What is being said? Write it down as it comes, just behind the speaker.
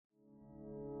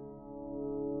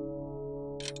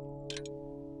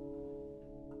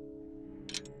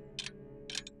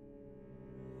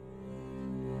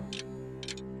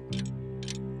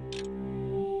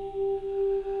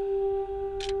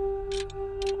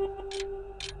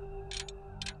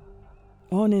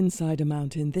On Inside a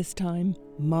Mountain this time,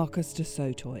 Marcus du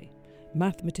Sautoy,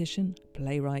 mathematician,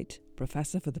 playwright,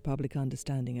 professor for the public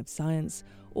understanding of science,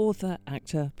 author,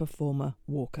 actor, performer,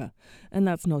 walker. And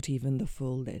that's not even the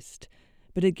full list.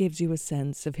 But it gives you a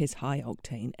sense of his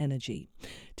high-octane energy.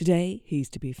 Today, he's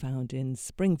to be found in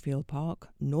Springfield Park,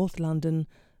 North London,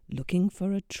 looking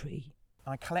for a tree.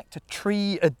 I collect a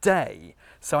tree a day,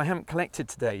 so I haven't collected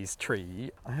today's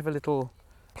tree. I have a little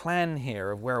plan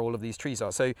here of where all of these trees are.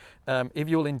 So if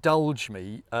you'll indulge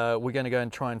me, we're going to go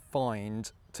and try and find,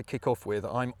 to kick off with,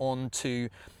 I'm on to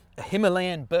a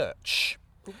Himalayan birch.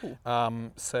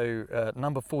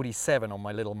 Number 47 on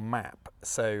my little map.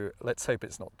 So let's hope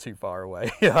it's not too far away.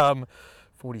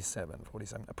 47.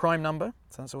 A prime number,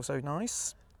 so that's also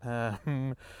nice.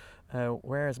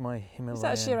 Where is my Himalayan? Is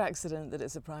that a sheer accident that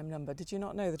it's a prime number? Did you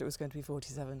not know that it was going to be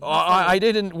 47? I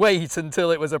didn't wait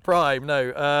until it was a prime,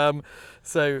 no.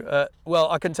 Well,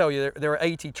 I can tell you there are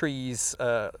 80 trees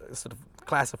sort of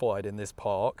classified in this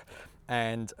park,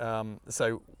 and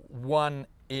so 1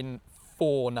 in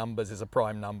 4 numbers is a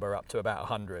prime number up to about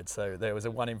 100. So there was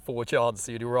a 1 in 4 chance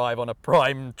you'd arrive on a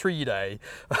prime tree day.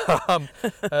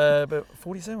 But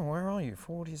 47, where are you?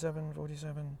 47.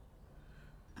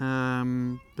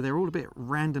 But they're all a bit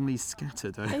randomly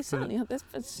scattered. They certainly are.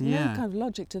 There's no kind of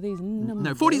logic to these numbers.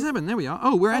 No, 47, there we are.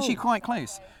 Oh, we're actually quite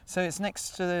close. So it's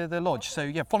next to the lodge. So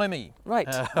yeah, follow me. Right,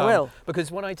 I will.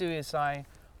 Because what I do is I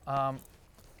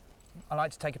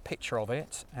like to take a picture of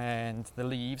it and the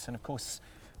leaves, and of course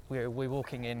we're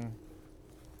walking in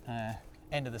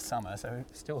end of the summer, so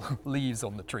still leaves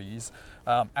on the trees.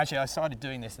 Actually, I started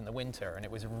doing this in the winter, and it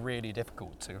was really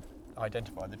difficult to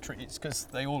identify the trees because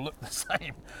they all look the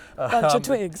same. Bunch of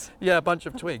twigs. Yeah, a bunch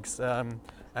of twigs.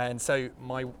 And so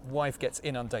my wife gets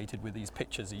inundated with these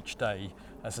pictures each day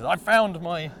and says, I found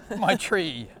my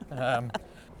tree.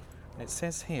 It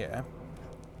says here,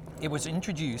 it was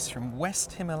introduced from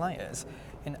West Himalayas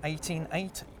in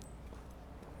 1880.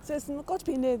 So it's got to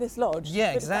be near this lodge.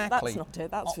 Yeah, exactly. That's not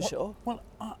it, that's for sure. Well,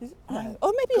 no.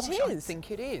 Oh, maybe it is. I think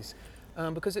it is.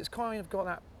 Because it's kind of got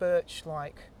that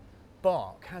birch-like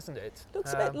bark, hasn't it?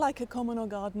 Looks a bit like a common or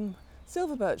garden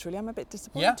silver birch, really. I'm a bit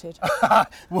disappointed. Yeah?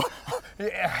 Well,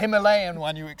 a Himalayan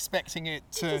one, you're expecting it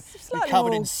to be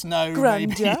covered in snow,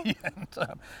 grandeur. maybe.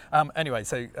 And, anyway,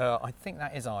 so I think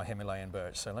that is our Himalayan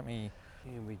birch. So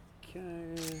here we go.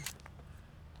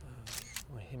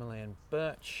 My Himalayan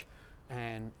birch.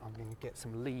 And I'm going to get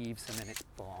some leaves and then its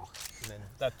bark. And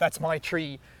then that's my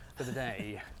tree for the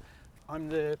day. I'm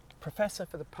the professor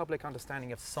for the public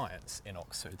understanding of science in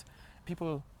Oxford.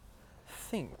 People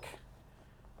think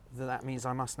that means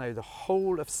I must know the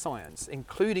whole of science,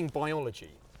 including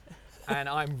biology. And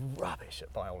I'm rubbish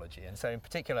at biology. And so in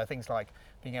particular, things like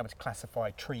being able to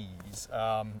classify trees,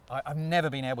 I've never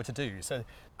been able to do. So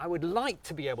I would like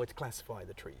to be able to classify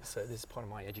the trees. So this is part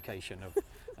of my education of...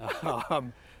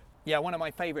 one of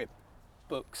my favourite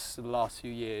books of the last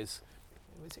few years,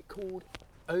 was it called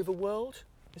Overworld?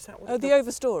 Is that what the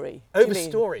Overstory.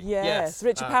 Overstory, yes.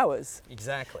 Richard Powers.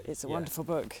 Exactly. It's a wonderful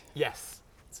book. Yes.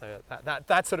 So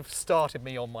that sort of started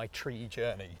me on my tree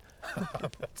journey.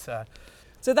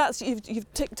 So that's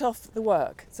you've ticked off the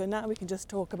work. So now we can just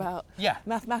talk about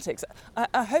mathematics.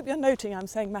 I hope you're noting I'm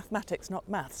saying mathematics, not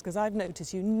maths, because I've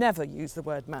noticed you never use the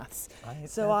word maths.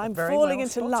 So I'm falling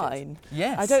into line.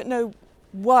 Yes. I don't know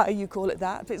why you call it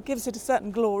that, but it gives it a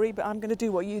certain glory, but I'm going to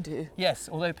do what you do. Yes,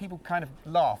 although people kind of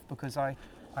laugh because I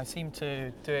seem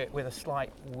to do it with a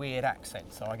slight weird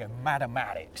accent, so I go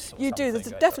mathematics. You do, there's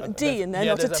a definite D in there,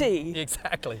 not a T.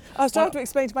 Exactly. I was trying to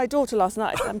explain to my daughter last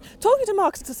night, I'm talking to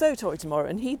Marcus du Sautoy tomorrow,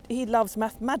 and he loves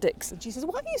mathematics, and she says,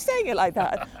 why are you saying it like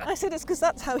that? I said, it's because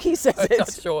that's how he says it.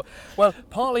 Not sure. Well,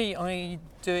 partly I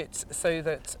do it so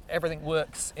that everything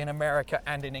works in America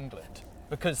and in England,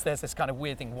 because there's this kind of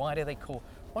weird thing, why do they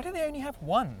only have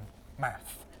one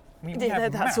math? I mean,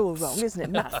 that's all wrong, isn't it?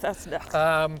 Math, that's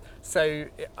math.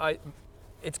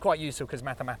 It's quite useful because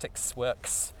mathematics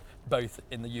works both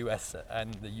in the US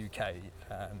and the UK,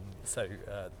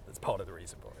 that's part of the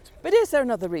reason for it. But is there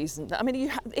another reason? I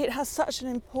mean, it has such an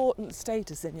important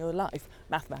status in your life,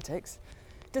 mathematics.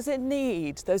 Does it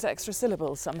need those extra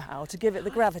syllables somehow to give it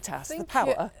the gravitas, the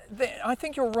power? I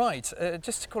think you're right.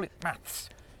 Just to call it maths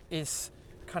is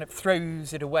kind of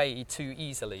throws it away too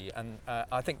easily, and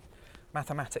I think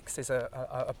mathematics is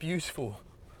a beautiful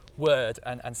word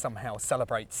and somehow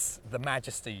celebrates the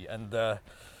majesty and the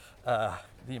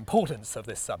importance of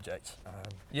this subject.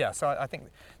 So I think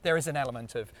there is an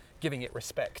element of giving it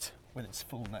respect with its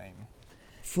full name.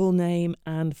 Full name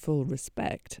and full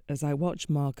respect as I watch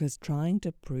Marcus trying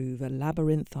to prove a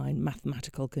labyrinthine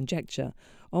mathematical conjecture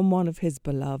on one of his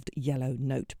beloved yellow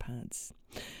notepads.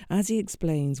 As he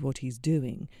explains what he's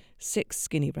doing, 6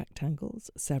 skinny rectangles,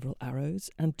 several arrows,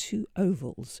 and 2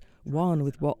 ovals, one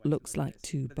with what looks like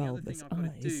 2 bulbous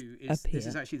eyes, appear. This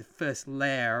is actually the first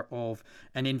layer of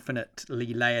an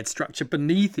infinitely layered structure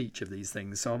beneath each of these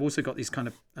things. So I've also got these kind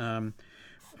of,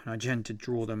 I tend to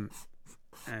draw them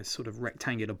as sort of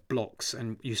rectangular blocks,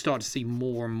 and you start to see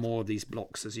more and more of these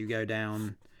blocks as you go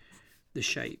down the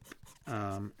shape.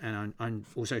 And I'm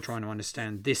also trying to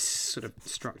understand this sort of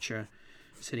structure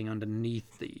sitting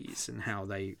underneath these and how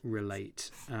they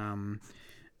relate. And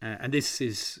this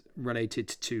is related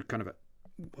to kind of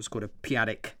what's called a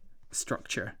p-adic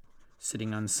structure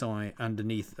sitting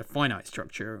underneath a finite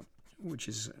structure, which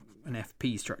is an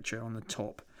FP structure on the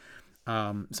top.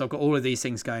 So I've got all of these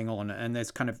things going on, and there's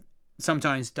kind of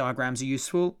sometimes diagrams are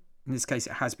useful. In this case,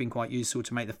 it has been quite useful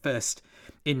to make the first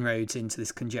inroads into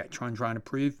this conjecture I'm trying to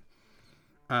prove.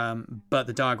 But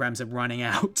the diagrams are running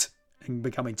out and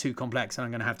becoming too complex, and I'm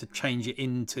going to have to change it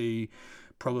into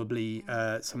probably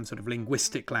some sort of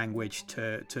linguistic language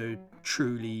to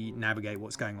truly navigate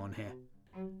what's going on here.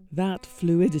 That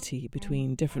fluidity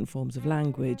between different forms of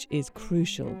language is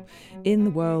crucial. In the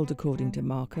world, according to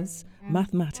Marcus,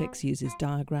 mathematics uses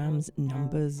diagrams,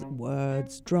 numbers,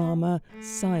 words, drama,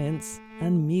 science,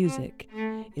 and music.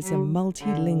 It's a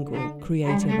multilingual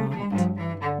creative art.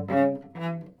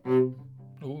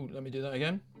 Oh, let me do that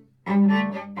again.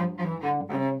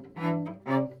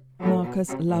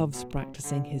 Marcus loves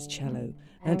practicing his cello,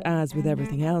 and as with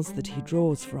everything else that he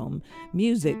draws from,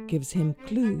 music gives him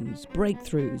clues,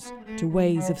 breakthroughs to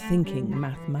ways of thinking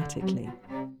mathematically.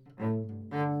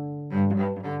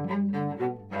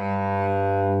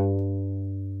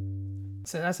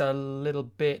 So that's a little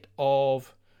bit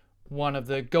of one of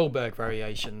the Goldberg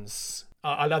variations.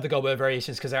 I love the Goldberg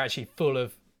variations because they're actually full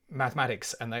of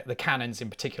mathematics, and the canons in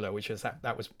particular, which was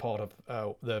that was part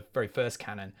of the very first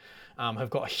canon, have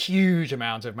got a huge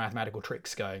amount of mathematical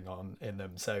tricks going on in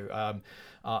them. So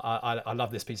I love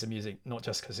this piece of music, not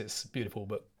just because it's beautiful,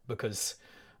 but because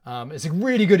it's a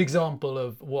really good example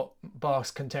of what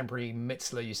Bach's contemporary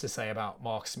Mitzler used to say about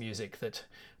Bach's music, that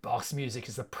Bach's music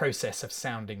is the process of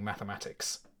sounding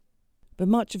mathematics. But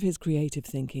much of his creative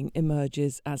thinking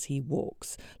emerges as he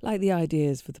walks, like the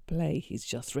ideas for the play he's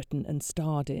just written and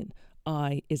starred in,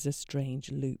 I Is a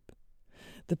Strange Loop.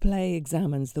 The play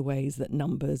examines the ways that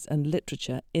numbers and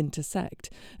literature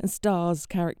intersect and stars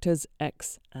characters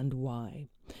X and Y.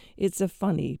 It's a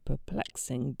funny,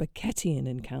 perplexing, Beckettian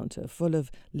encounter full of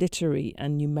literary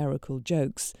and numerical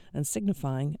jokes and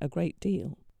signifying a great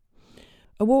deal.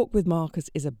 A walk with Marcus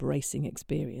is a bracing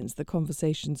experience. The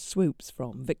conversation swoops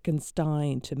from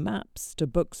Wittgenstein to maps to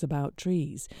books about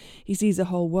trees. He sees a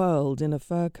whole world in a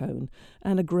fir cone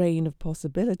and a grain of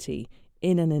possibility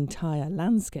in an entire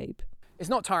landscape. It's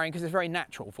not tiring because it's very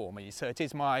natural for me. So it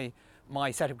is my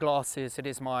set of glasses, it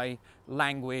is my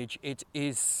language, it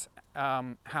is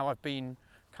how I've been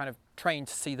kind of trained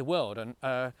to see the world. And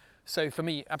so for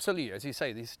me, absolutely, as you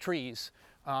say, these trees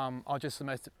are just the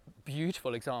most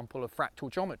beautiful example of fractal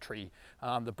geometry,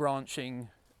 the branching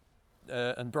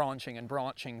and branching and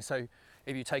branching. So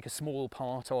if you take a small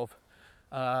part of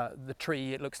the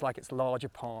tree, it looks like its larger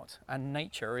part. And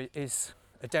nature is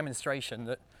a demonstration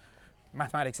that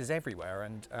mathematics is everywhere.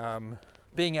 And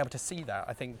being able to see that,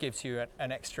 I think, gives you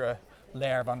an extra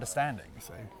layer of understanding.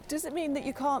 So. Does it mean that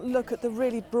you can't look at the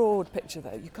really broad picture,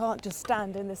 though? You can't just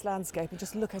stand in this landscape and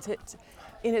just look at it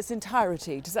in its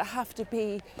entirety? Does it have to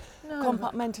be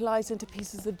compartmentalised into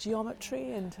pieces of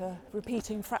geometry, into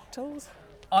repeating fractals?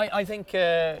 I think,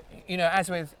 as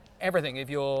with everything, if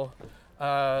you're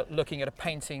looking at a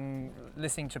painting,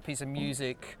 listening to a piece of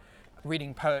music,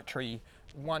 reading poetry,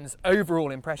 one's overall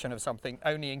impression of something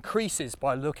only increases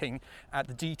by looking at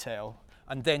the detail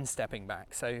and then stepping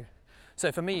back. So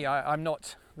for me, I'm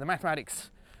not, the mathematics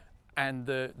and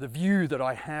the view that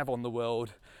I have on the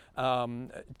world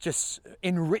just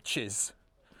enriches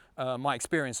my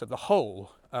experience of the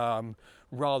whole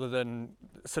rather than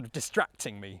sort of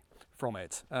distracting me from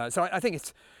it. So I think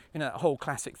it's, a whole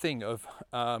classic thing of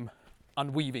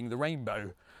unweaving the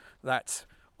rainbow, that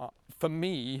for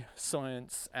me,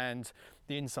 science and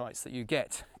the insights that you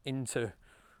get into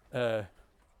the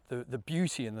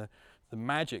beauty and the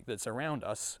magic that's around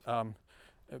us,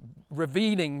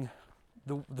 revealing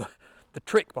the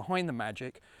trick behind the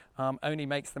magic only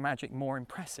makes the magic more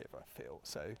impressive, I feel.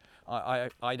 So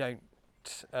I don't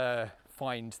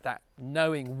find that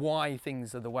knowing why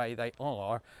things are the way they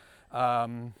are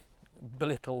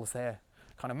belittles their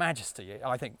kind of majesty.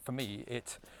 I think for me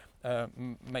it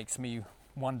makes me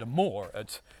wonder more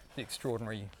at the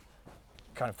extraordinary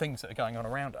kind of things that are going on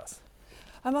around us.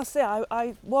 I must say,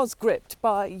 I was gripped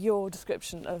by your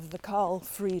description of the Carl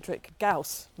Friedrich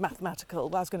Gauss mathematical,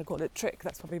 well, I was going to call it trick,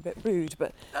 that's probably a bit rude,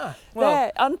 but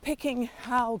they're unpicking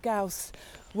how Gauss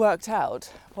worked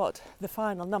out what the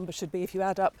final number should be if you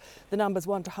add up the numbers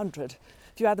 1 to 100.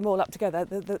 If you add them all up together,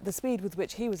 the speed with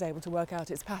which he was able to work out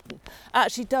its pattern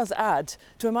actually does add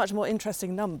to a much more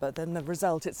interesting number than the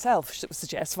result itself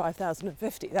suggests,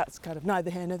 5,050. That's kind of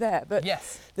neither here nor there. But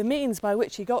yes, the means by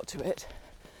which he got to it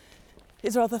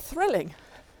is rather thrilling.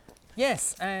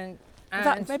 Yes, and in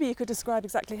fact, maybe you could describe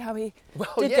exactly how he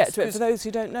yes, get to it for those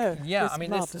who don't know. Yeah, I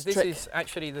mean, this trick. is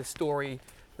actually the story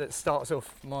that starts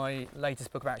off my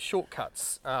latest book about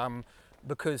shortcuts,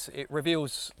 because it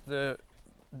reveals the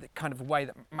kind of way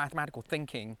that mathematical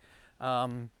thinking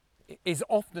is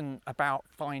often about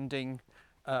finding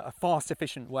a fast,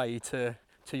 efficient way to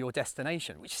your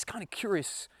destination, which is kind of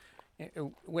curious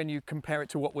when you compare it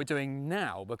to what we're doing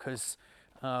now, because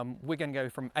we're going to go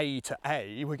from A to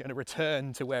A, we're going to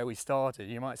return to where we started.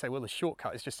 You might say, well, the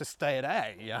shortcut is just to stay at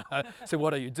A, so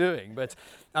what are you doing? But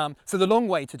so the long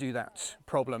way to do that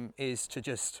problem is to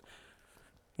just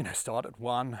start at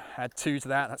 1, add 2 to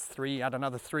that, that's 3, add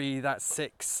another 3, that's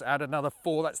 6, add another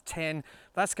 4, that's 10.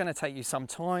 That's going to take you some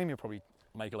time. You'll probably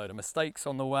make a load of mistakes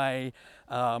on the way.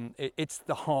 It's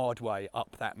the hard way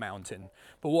up that mountain.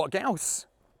 But what Gauss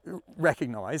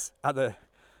recognised at the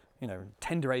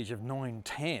tender age of 9,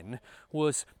 10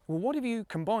 was, well, what if you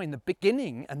combine the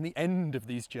beginning and the end of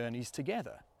these journeys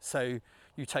together? So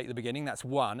you take the beginning, that's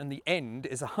 1, and the end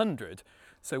is 100.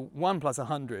 So 1 plus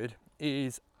 100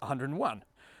 is 101.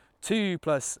 2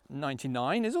 plus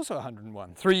 99 is also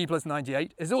 101. 3 plus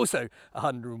 98 is also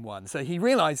 101. So he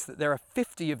realised that there are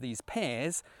 50 of these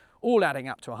pairs, all adding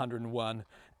up to 101,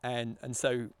 and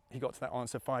so he got to that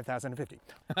answer, 5,050.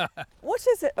 What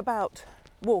is it about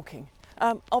walking?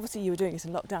 Obviously, you were doing it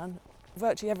in lockdown.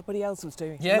 Virtually everybody else was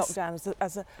doing it in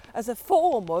lockdown as a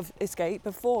form of escape,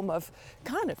 a form of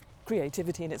kind of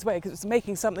creativity in its way, because it's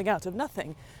making something out of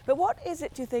nothing. But what is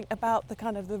it, do you think, about the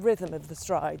kind of the rhythm of the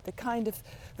stride, the kind of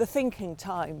the thinking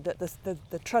time that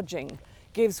the trudging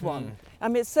gives one? I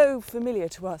mean, it's so familiar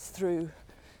to us through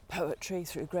poetry,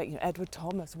 through great Edward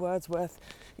Thomas, Wordsworth,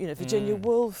 Virginia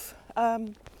Woolf,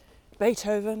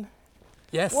 Beethoven.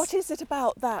 Yes. What is it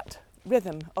about that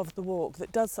rhythm of the walk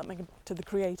that does something to the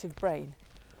creative brain?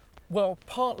 Well,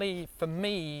 partly for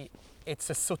me, it's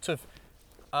a sort of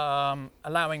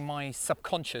allowing my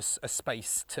subconscious a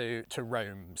space to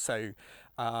roam. So,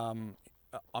 I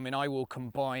mean, I will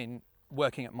combine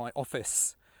working at my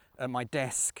office, at my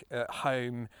desk, at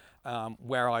home,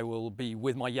 where I will be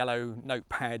with my yellow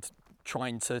notepad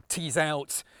trying to tease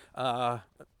out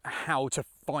how to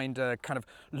find a kind of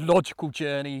logical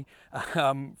journey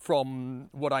from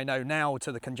what I know now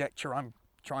to the conjecture I'm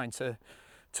trying to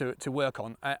work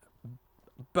on.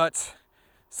 But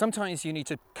sometimes you need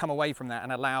to come away from that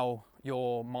and allow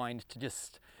your mind to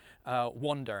just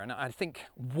wander. And I think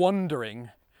wandering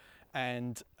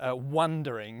and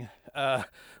wondering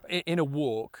in a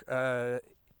walk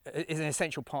is an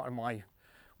essential part of my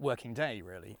working day,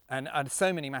 really. And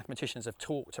so many mathematicians have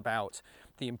talked about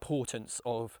the importance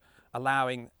of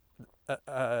allowing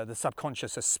the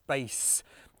subconscious a space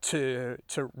to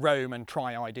roam and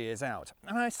try ideas out.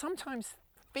 And I sometimes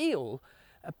feel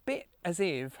a bit as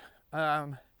if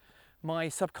my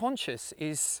subconscious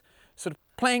is sort of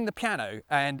playing the piano,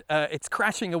 and it's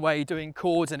crashing away doing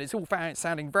chords, and it's all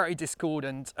sounding very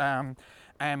discordant.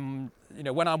 And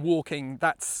when I'm walking,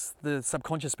 that's the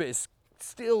subconscious bit is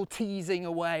still teasing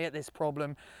away at this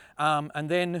problem, and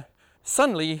then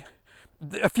suddenly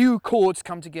a few chords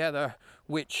come together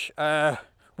which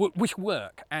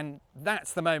work, and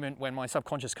that's the moment when my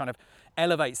subconscious kind of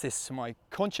elevates this to my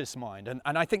conscious mind,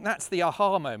 and I think that's the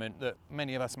aha moment that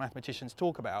many of us mathematicians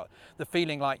talk about, the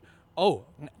feeling like, oh,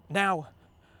 now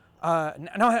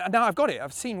I've got it,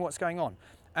 I've seen what's going on.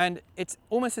 And it's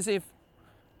almost as if,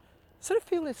 sort of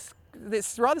feel it's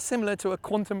rather similar to a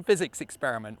quantum physics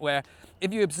experiment, where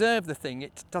if you observe the thing,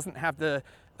 it doesn't have the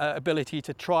ability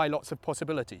to try lots of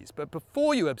possibilities. But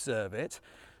before you observe it,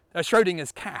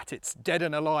 Schrodinger's cat, it's dead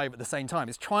and alive at the same time.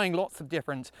 It's trying lots of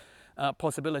different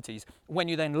possibilities. When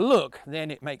you then look,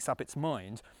 then it makes up its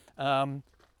mind.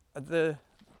 The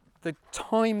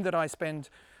time that I spend,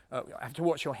 I have to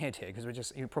watch your head here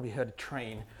because you probably heard a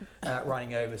train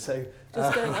running over. So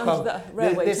just going under the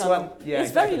railway this tunnel. one, yeah,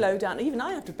 it's exactly. very low down. Even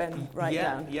I have to bend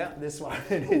down. Yeah, this one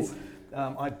it is.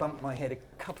 I bumped my head a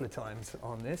couple of times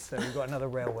on this, so we've got another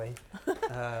railway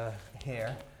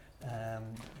here.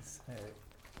 So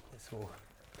this will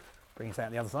Bring us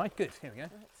out the other side. Good, here we go.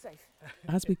 Safe.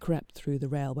 As we crept through the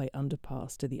railway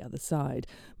underpass to the other side,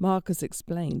 Marcus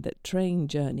explained that train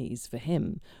journeys for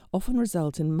him often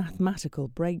result in mathematical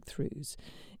breakthroughs.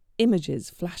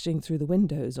 Images flashing through the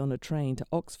windows on a train to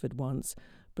Oxford once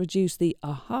produced the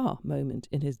aha moment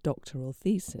in his doctoral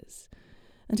thesis.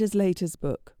 And his latest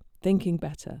book, Thinking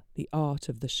Better, The Art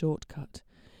of the Shortcut,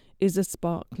 is a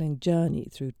sparkling journey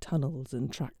through tunnels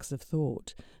and tracks of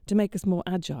thought to make us more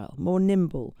agile, more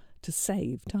nimble, to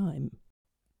save time.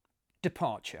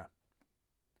 Departure.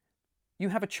 You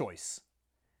have a choice.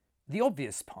 The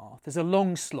obvious path is a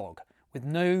long slog with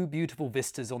no beautiful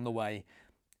vistas on the way.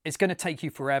 It's going to take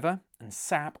you forever and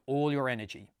sap all your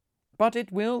energy, but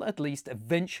it will at least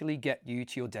eventually get you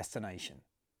to your destination.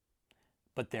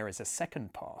 But there is a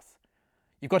second path.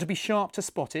 You've got to be sharp to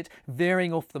spot it,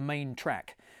 veering off the main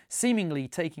track, seemingly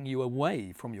taking you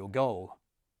away from your goal.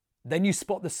 Then you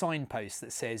spot the signpost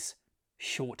that says,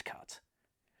 shortcut.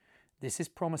 This is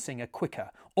promising a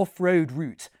quicker, off-road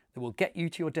route that will get you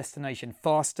to your destination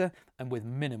faster and with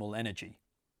minimal energy.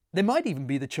 There might even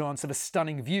be the chance of a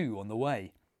stunning view on the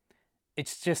way.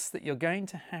 It's just that you're going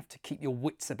to have to keep your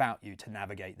wits about you to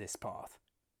navigate this path.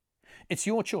 It's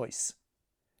your choice.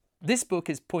 This book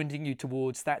is pointing you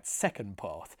towards that second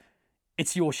path.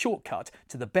 It's your shortcut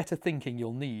to the better thinking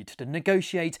you'll need to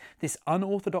negotiate this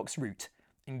unorthodox route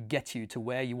and get you to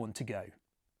where you want to go.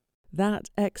 That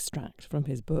extract from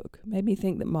his book made me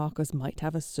think that Marcus might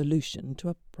have a solution to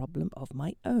a problem of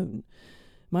my own.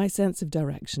 My sense of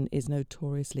direction is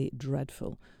notoriously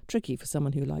dreadful, tricky for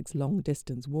someone who likes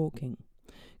long-distance walking.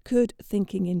 Could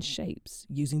thinking in shapes,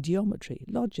 using geometry,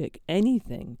 logic,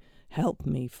 anything, help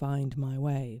me find my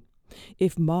way?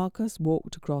 If Marcus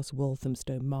walked across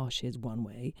Walthamstow Marshes one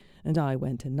way and I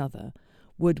went another,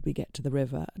 would we get to the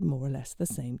river at more or less the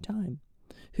same time?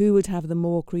 Who would have the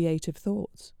more creative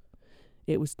thoughts?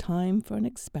 It was time for an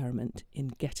experiment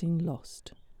in getting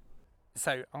lost.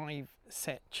 So I've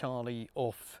set Charlie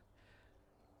off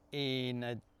in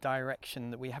a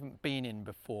direction that we haven't been in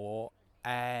before,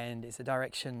 and it's a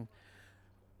direction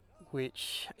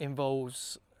which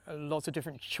involves lots of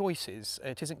different choices.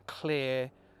 It isn't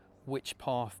clear which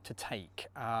path to take,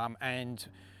 and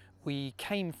we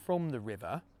came from the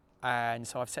river, and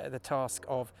so I've set her the task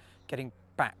of getting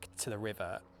back to the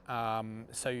river,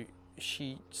 so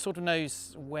she sort of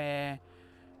knows where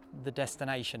the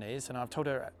destination is, and I've told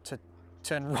her to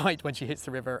turn right when she hits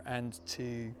the river and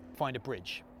to find a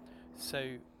bridge.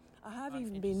 So I have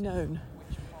even been known.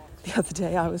 The other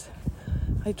day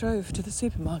I drove to the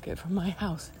supermarket from my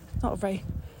house, not very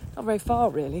far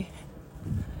really,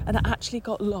 and I actually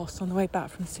got lost on the way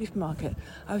back from the supermarket.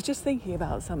 I was just thinking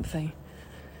about something,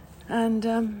 and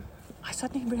I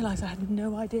suddenly realised I had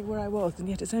no idea where I was, and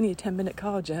yet it's only a 10-minute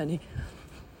car journey.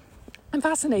 I'm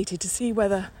fascinated to see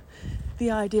whether the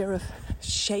idea of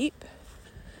shape,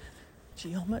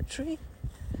 geometry,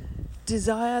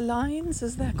 desire lines,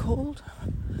 as they're called,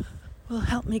 will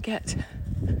help me get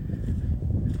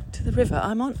to the river.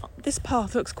 This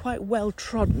path looks quite well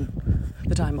trodden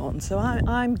that I'm on, so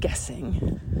I'm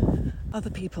guessing other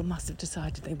people must have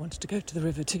decided they wanted to go to the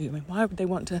river too. I mean, why would they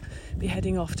want to be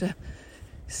heading off to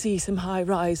see some high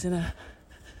rise in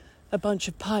a bunch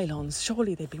of pylons?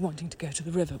 Surely they'd be wanting to go to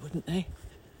the river, wouldn't they?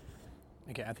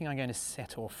 Okay, I think I'm going to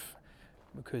set off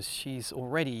because she's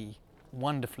already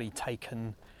wonderfully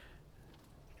taken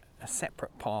a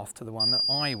separate path to the one that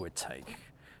I would take.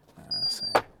 So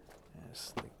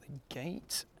there's the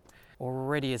gate.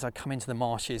 Already as I come into the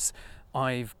marshes,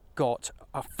 I've got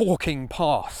a forking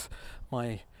path.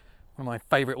 One of my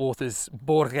favourite authors,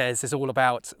 Borges, is all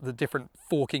about the different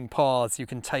forking paths you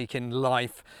can take in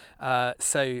life.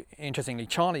 So interestingly,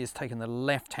 Charlie has taken the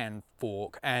left-hand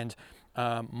fork, and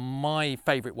my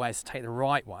favourite way is to take the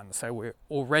right one. So we're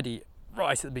already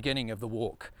right at the beginning of the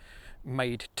walk,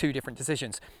 made two different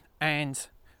decisions. And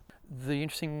the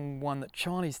interesting one that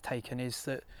Charlie's taken is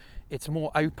that it's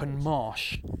more open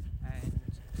marsh. And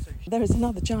so there is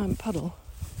another giant puddle.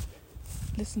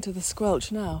 Listen to the squelch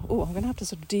now. Oh, I'm going to have to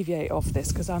sort of deviate off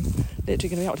this because I'm literally going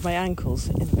to be up to my ankles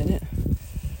in a minute.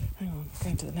 Hang on,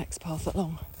 going to the next path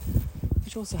along,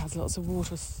 which also has lots of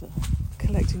water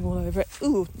collecting all over it.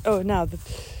 Ooh, oh, now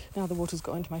the water's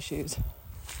got into my shoes.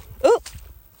 Oh!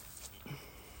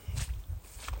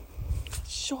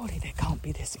 Surely there can't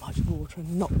be this much water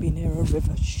and not be near a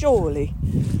river. Surely.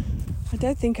 I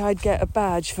don't think I'd get a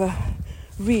badge for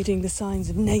reading the signs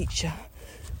of nature.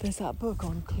 There's that book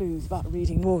on clues about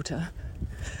reading water.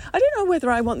 I don't know whether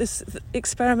I want this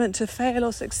experiment to fail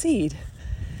or succeed.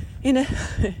 In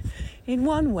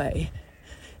one way,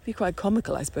 it'd be quite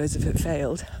comical, I suppose, if it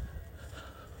failed.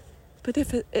 But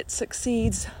if it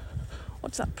succeeds,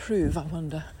 What does that prove, I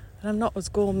wonder? And I'm not as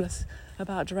gormless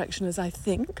about direction as I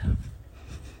think.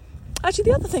 Actually,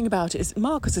 the other thing about it is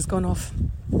Marcus has gone off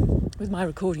with my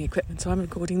recording equipment, so I'm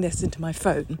recording this into my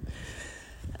phone.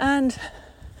 And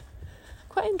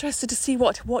quite interested to see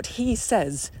what he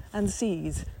says and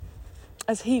sees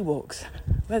as he walks.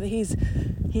 Whether he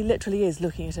literally is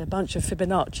looking at a bunch of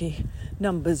Fibonacci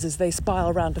numbers as they spiral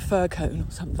around a fir cone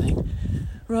or something,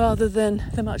 rather than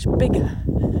the much bigger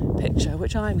picture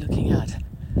which I'm looking at.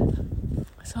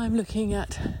 So I'm looking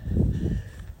at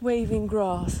waving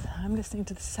grass. I'm listening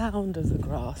to the sound of the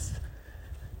grass,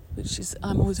 which is,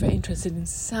 I'm always very interested in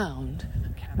sound.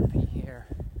 Canopy here.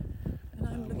 And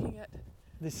I'm looking at...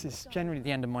 This is generally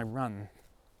the end of my run,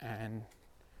 and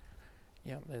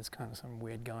yeah, there's kind of some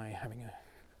weird guy having a...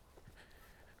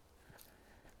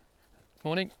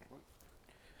 Morning.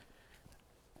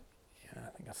 Yeah, I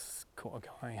think I caught a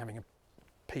guy having a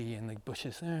pee in the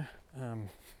bushes there.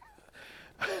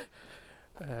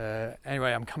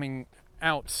 Anyway, I'm coming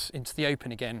out into the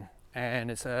open again,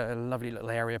 and it's a lovely little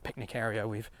area, picnic area.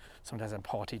 We've sometimes had a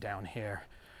party down here.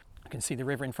 I can see the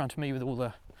river in front of me with all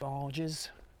the barges.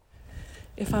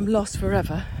 If I'm lost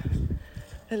forever,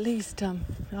 at least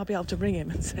I'll be able to ring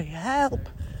him and say, help,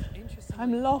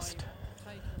 I'm lost,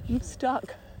 I'm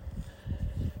stuck.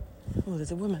 Oh,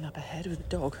 there's a woman up ahead with a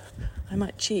dog. I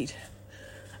might cheat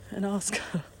and ask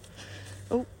her.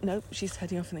 Oh, no, she's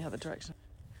heading off in the other direction.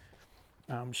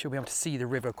 She'll be able to see the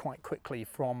river quite quickly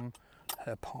from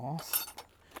her path.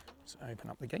 So open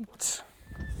up the gates.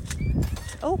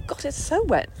 Oh, God, it's so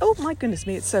wet. Oh, my goodness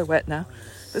me, it's so wet now.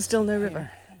 But still no river.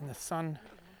 Here in the sun,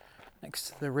 next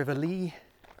to the River Lee,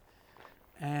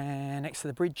 and next to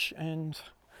the bridge, and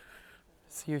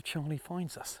see if Charlie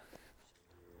finds us.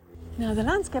 Now, the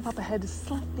landscape up ahead is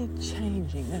slightly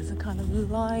changing. There's a kind of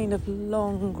line of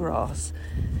long grass.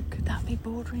 Could that be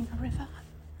bordering a river?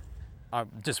 I'm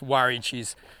just worried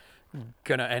she's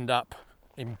going to end up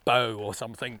in Bow or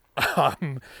something.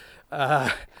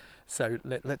 So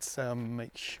let's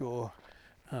make sure.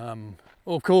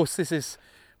 Of course, this is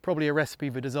probably a recipe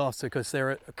for disaster, because there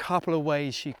are a couple of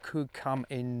ways she could come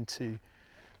into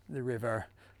the river.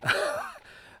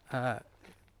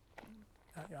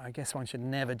 I guess one should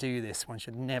never do this. One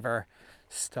should never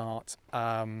start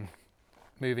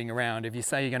moving around. If you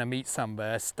say you're going to meet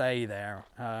somewhere, stay there.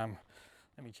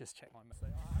 Let me just check my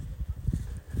message.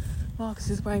 Marcus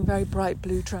is wearing very bright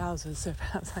blue trousers, so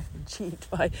perhaps I can cheat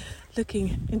by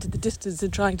looking into the distance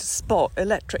and trying to spot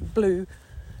electric blue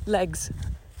legs.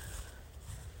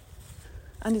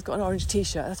 And he's got an orange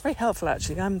t-shirt. That's very helpful,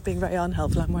 actually. I'm being very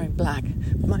unhelpful. I'm wearing black.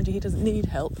 But mind you, he doesn't need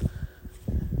help.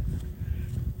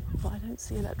 But I don't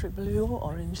see electric blue or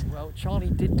orange. Well, Charlie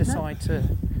did decide to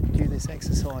do this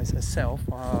exercise herself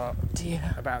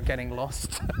about getting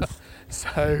lost.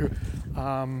 So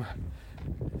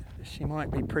she might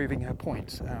be proving her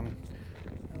point.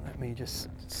 Let me just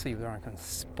see whether I can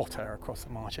spot her across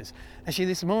the marshes. Actually,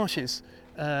 these marshes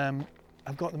have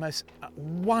got the most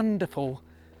wonderful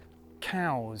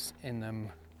cows in them,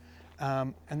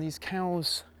 and these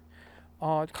cows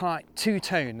are kind of like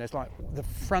two-tone. There's like the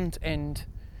front end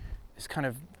is kind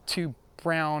of two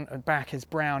brown, and back is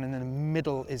brown, and then the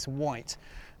middle is white.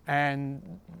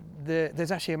 And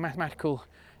there's actually a mathematical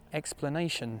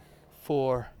explanation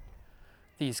for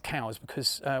these cows,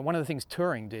 because one of the things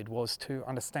Turing did was to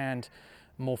understand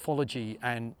morphology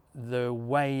and the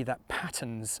way that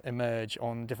patterns emerge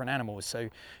on different animals. So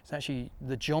it's actually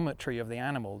the geometry of the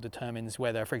animal determines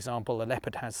whether, for example, a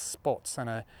leopard has spots and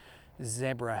a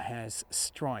zebra has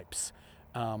stripes.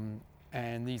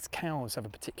 And these cows have a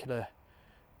particular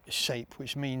shape,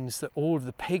 which means that all of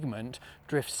the pigment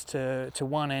drifts to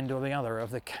one end or the other of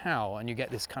the cow, and you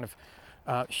get this kind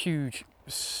of huge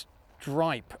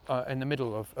stripe in the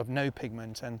middle of no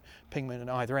pigment and pigment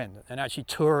at either end. And actually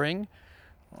Turing,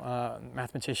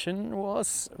 mathematician,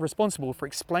 was responsible for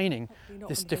explaining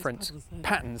this different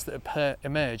patterns that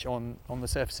emerge on the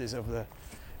surfaces of the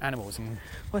animals.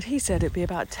 Well, he said it'd be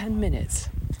about 10 minutes.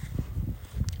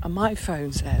 And my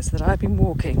phone says that I've been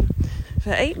walking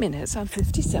for 8 minutes and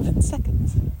 57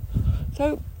 seconds.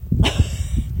 So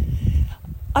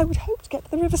I would hope to get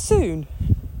to the river soon.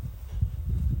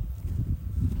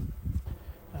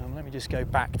 Let me just go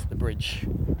back to the bridge.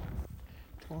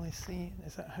 Do I see,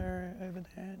 is that her over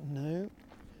there? No.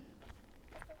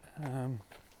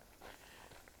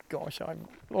 Gosh, I've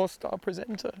lost our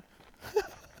presenter.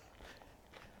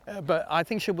 But I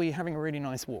think she'll be having a really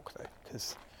nice walk though,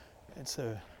 because it's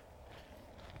a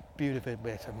beautiful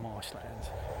bit of marshland.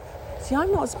 See,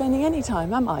 I'm not spending any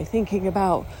time, am I, thinking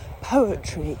about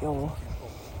poetry or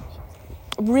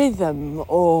rhythm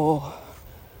or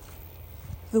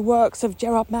the works of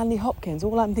Gerard Manley Hopkins.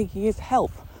 All I'm thinking is,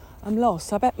 help, I'm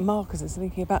lost. I bet Marcus is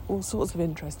thinking about all sorts of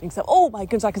interesting stuff. Oh my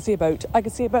goodness, I can see a boat.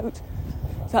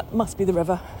 That must be the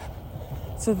river.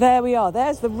 So there we are.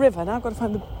 There's the river. Now I've got to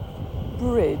find the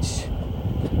bridge.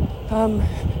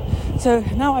 So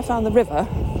now I found the river,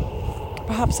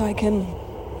 perhaps I can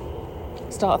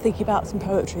start thinking about some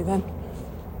poetry then.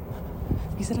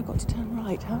 He said I've got to turn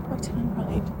right. How do I turn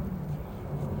right?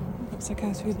 Perhaps I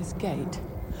go through this gate.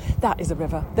 That is a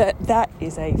river. That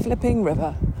is a flipping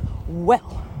river.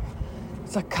 Well,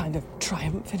 it's a kind of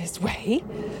triumph in its way.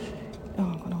 Oh,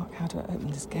 I'm going to work how to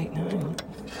open this gate now. Hang on.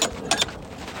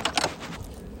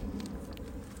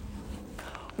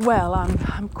 Well,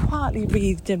 I'm quietly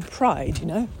wreathed in pride, you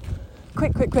know.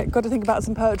 Quick, got to think about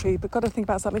some poetry, but got to think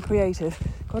about something creative.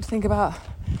 Got to think about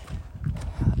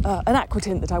an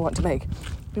aquatint that I want to make.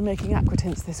 I've been making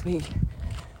aquatints this week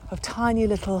of tiny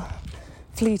little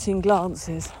fleeting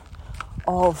glances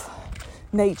of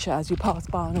nature as you pass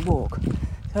by on a walk.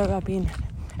 So I've been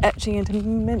etching into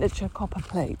miniature copper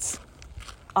plates.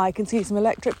 I can see some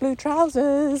electric blue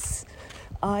trousers.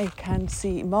 I can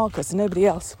see Marcus. Nobody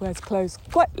else wears clothes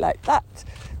quite like that,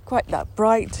 quite that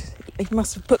bright. He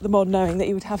must have put them on knowing that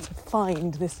he would have to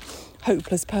find this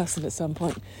hopeless person at some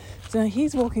point. So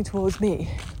he's walking towards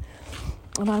me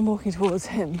and I'm walking towards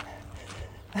him.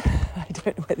 I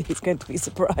don't know whether he's going to be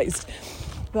surprised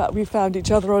that we found each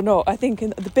other or not. I think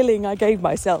in the billing I gave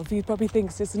myself, he probably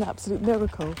thinks it's an absolute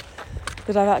miracle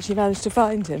that I've actually managed to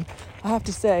find him. I have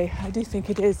to say, I do think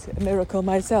it is a miracle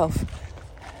myself.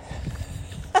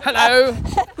 Hello.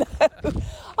 Hello.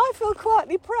 I feel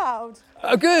quietly proud.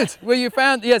 Oh, good. Well, you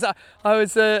found, yes, I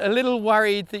was a little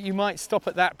worried that you might stop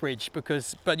at that bridge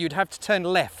but you'd have to turn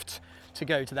left to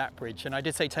go to that bridge. And I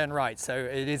did say turn right, so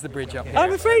it is the bridge up here.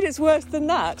 I'm afraid it's worse than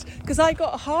that, because I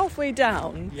got halfway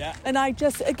down and I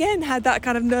just, again, had that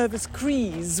kind of nervous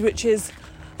crease, which is,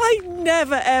 I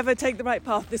never, ever take the right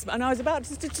path this month. And I was about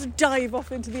to dive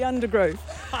off into the undergrowth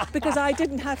because I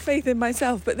didn't have faith in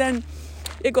myself. But then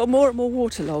it got more and more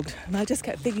waterlogged. And I just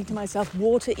kept thinking to myself,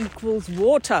 water equals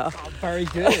water. Oh, very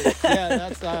good. Yeah,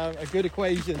 that's a good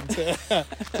equation to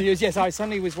use. Yes, I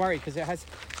suddenly was worried because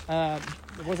there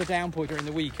was a downpour during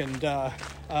the week and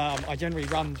I generally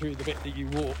run through the bit that you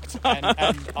walked and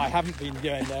I haven't been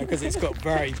going there because it's got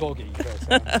very boggy.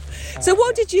 But, so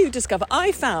what did you discover?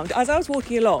 I found, as I was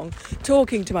walking along,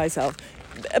 talking to myself,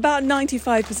 about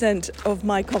 95% of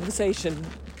my conversation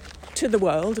to the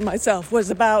world and myself was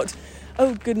about,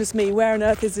 oh goodness me, where on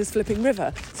earth is this flipping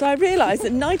river? So I realised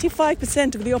that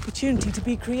 95% of the opportunity to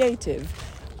be creative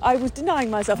I was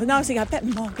denying myself, and now I think I bet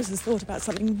Marcus has thought about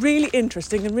something really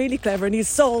interesting and really clever and he's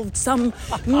solved some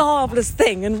marvellous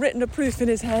thing and written a proof in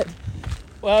his head.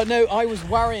 Well, no, I was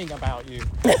worrying about you.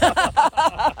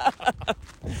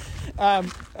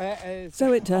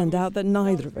 So it turned out that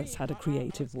neither of us had a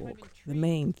creative walk. The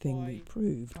main thing we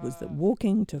proved was that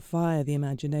walking to fire the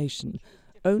imagination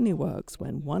only works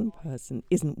when one person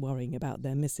isn't worrying about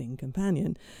their missing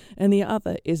companion and the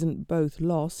other isn't both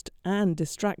lost and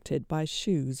distracted by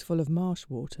shoes full of marsh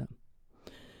water.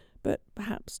 But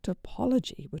perhaps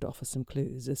topology would offer some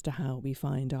clues as to how we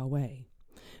find our way.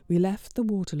 We left the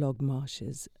waterlogged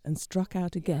marshes and struck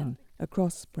out again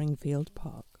across Springfield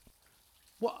Park.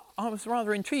 Well, I was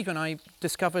rather intrigued when I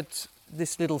discovered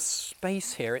this little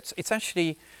space here. It's actually,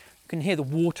 you can hear the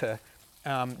water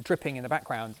dripping in the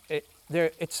background.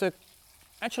 It's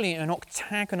actually an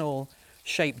octagonal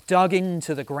shape dug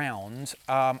into the ground,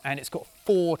 and it's got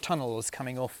 4 tunnels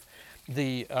coming off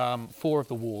the 4 of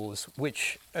the walls,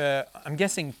 which I'm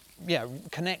guessing,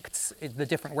 connects the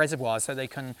different reservoirs so they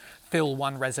can fill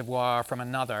one reservoir from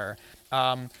another.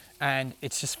 And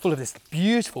it's just full of this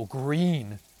beautiful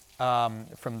green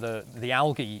from the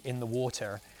algae in the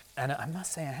water. And I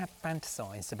must say, I have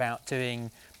fantasized about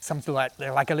doing something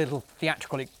like a little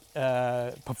theatrical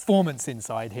performance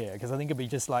inside here, because I think it'd be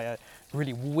just like a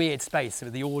really weird space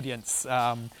with the audience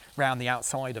round the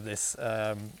outside of this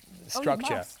structure. Oh,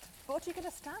 you must. What are you going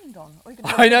to stand on?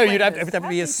 I know, you'd have to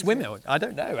be a swimmer. I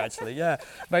don't know, actually, yeah.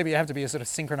 Maybe you have to be a sort of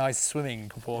synchronised swimming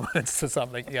performance or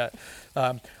something, yeah.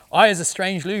 I is a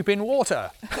strange loop in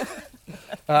water.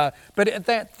 But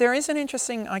there is an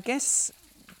interesting, I guess,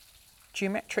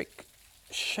 geometric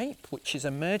shape which is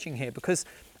emerging here, because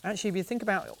actually if you think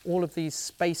about all of these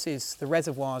spaces, the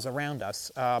reservoirs around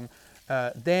us,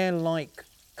 they're like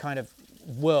kind of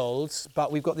worlds,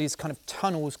 but we've got these kind of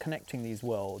tunnels connecting these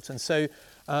worlds. And so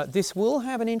this will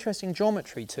have an interesting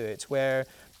geometry to it, where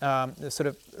the sort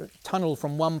of tunnel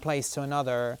from one place to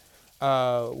another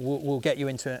will get you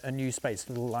into a new space,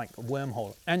 a little like a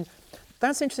wormhole. And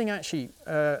that's interesting actually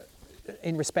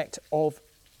in respect of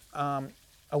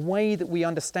a way that we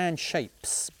understand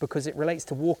shapes because it relates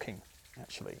to walking,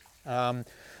 actually.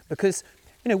 Because,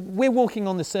 we're walking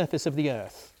on the surface of the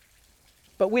earth,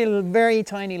 but we're very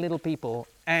tiny little people,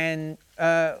 and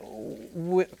at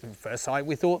first sight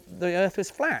we thought the earth was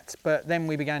flat, but then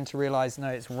we began to realise, no,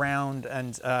 it's round,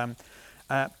 and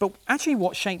but actually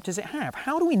what shape does it have?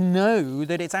 How do we know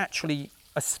that it's actually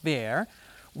a sphere?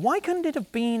 Why couldn't it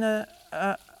have been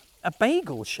a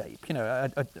bagel shape,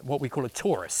 what we call a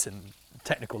torus in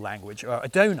technical language, or a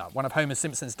donut, one of Homer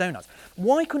Simpson's donuts?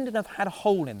 Why couldn't it have had a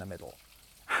hole in the middle?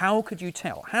 How could you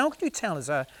tell? How could you tell as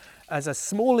a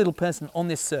small little person on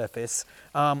this surface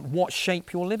what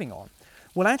shape you're living on?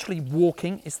 Well, actually,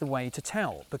 walking is the way to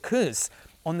tell, because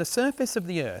on the surface of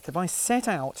the earth, if I set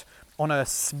out on a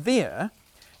sphere,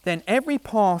 then every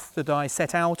path that I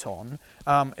set out on,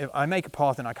 if I make a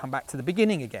path and I come back to the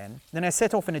beginning again, then I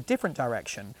set off in a different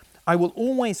direction, I will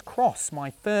always cross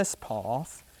my first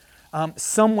path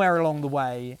somewhere along the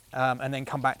way and then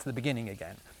come back to the beginning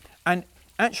again. And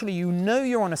actually,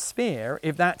 you're on a sphere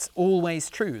if that's always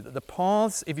true, that the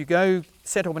paths, if you go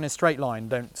set off in a straight line,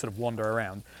 don't sort of wander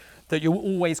around, that you'll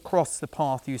always cross the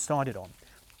path you started on.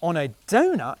 On a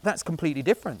donut, that's completely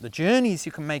different. The journeys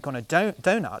you can make on a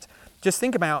donut, just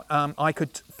think about, I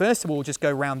could first of all just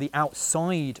go around the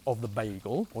outside of the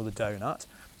bagel or the donut,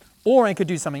 or I could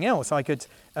do something else. I could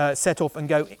set off and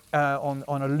go on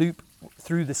a loop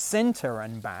through the center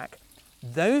and back.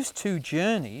 Those two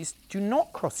journeys do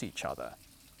not cross each other.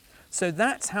 So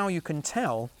that's how you can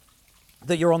tell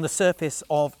that you're on the surface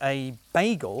of a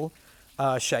bagel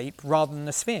shape rather than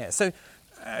a sphere. So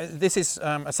this is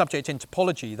a subject in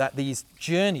topology, that these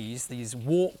journeys, these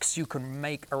walks you can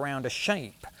make around a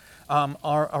shape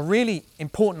are really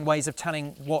important ways of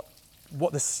telling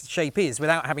what the shape is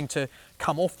without having to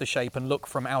come off the shape and look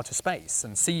from outer space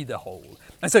and see the hole.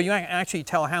 And so you actually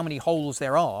tell how many holes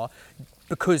there are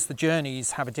because the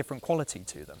journeys have a different quality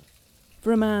to them.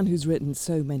 For a man who's written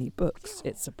so many books,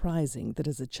 it's surprising that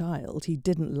as a child he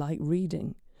didn't like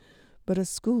reading. But a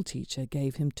schoolteacher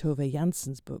gave him Tove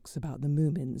Janssen's books about the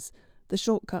Moomins, the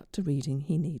shortcut to reading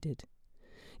he needed.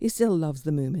 He still loves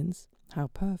the Moomins. How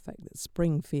perfect that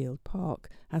Springfield Park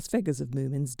has figures of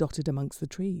Moomins dotted amongst the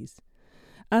trees.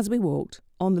 As we walked,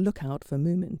 on the lookout for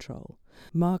Moomin Troll,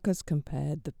 Marcus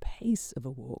compared the pace of a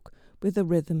walk with the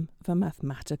rhythm of a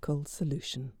mathematical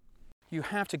solution. You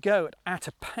have to go at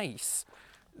a pace,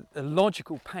 a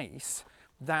logical pace,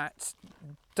 that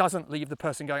doesn't leave the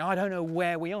person going, I don't know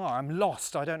where we are, I'm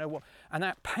lost, I don't know what. And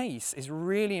that pace is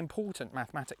really important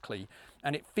mathematically,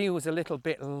 and it feels a little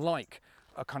bit like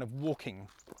a kind of walking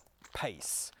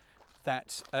pace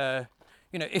that,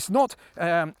 it's not,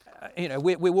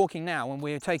 we're walking now and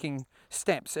we're taking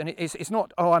steps, and it's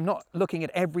not, I'm not looking at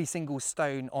every single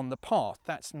stone on the path.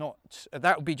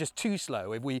 That would be just too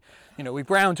slow. If we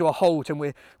ground to a halt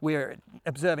and we're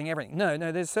observing everything. No,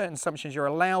 there's certain assumptions you're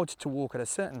allowed to walk at a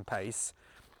certain pace,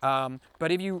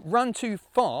 but if you run too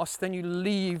fast, then you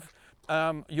leave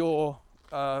your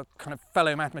kind of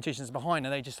fellow mathematicians behind,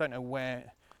 and they just don't know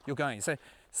where you're going.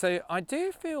 So I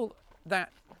do feel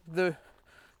that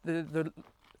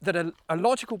that a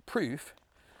logical proof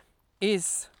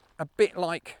is a bit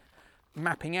like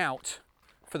mapping out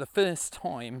for the first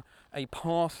time a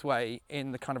pathway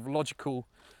in the kind of logical,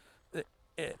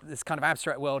 this kind of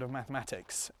abstract world of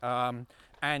mathematics,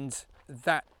 and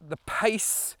that the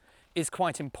pace is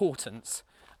quite important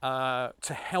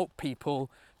to help people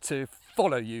to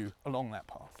follow you along that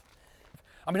path.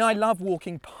 I mean, I love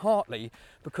walking partly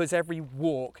because every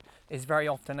walk is very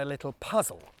often a little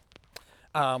puzzle.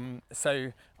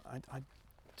 So I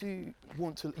do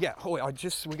want to, we're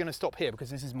going to stop here because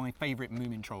this is my favourite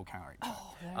Moomin Troll character.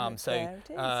 Oh, there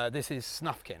it is. This is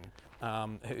Snufkin.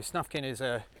 Snufkin is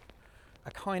a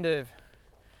kind of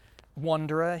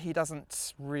wanderer. He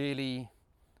doesn't really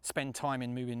spend time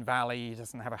in Moomin Valley. He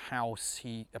doesn't have a house.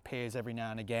 He appears every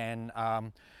now and again,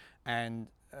 and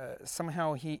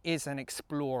somehow he is an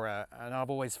explorer. And I've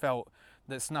always felt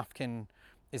that Snufkin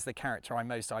is the character I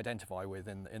most identify with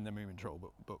in the Moomin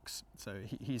Troll books. So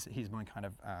he's my kind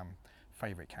of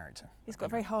favourite character. He's got a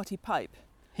very hearty pipe.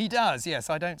 He does, yes.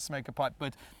 I don't smoke a pipe,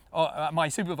 but my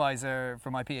supervisor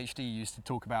for my PhD used to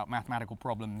talk about mathematical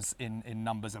problems in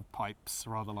numbers of pipes,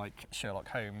 rather like Sherlock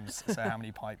Holmes, so how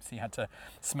many pipes he had to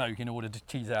smoke in order to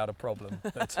tease out a problem.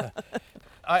 But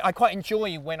I quite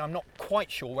enjoy when I'm not quite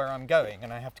sure where I'm going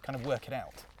and I have to kind of work it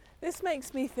out. This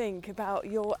makes me think about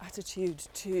your attitude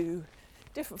to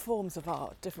different forms of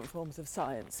art, different forms of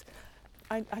science.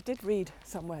 I did read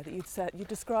somewhere that you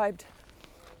described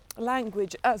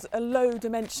language as a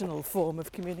low-dimensional form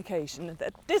of communication, and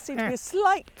that this seemed to be a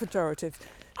slight pejorative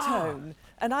tone.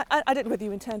 And I don't know whether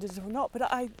you intended it or not,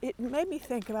 but it made me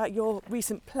think about your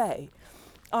recent play,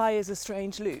 I Is a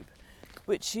Strange Loop,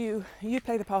 which you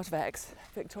play the part of X,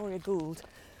 Victoria Gould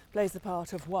plays the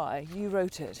part of Y. You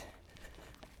wrote it.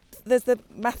 There's the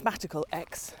mathematical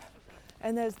X,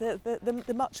 and there's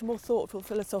the much more thoughtful,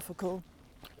 philosophical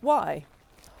Y.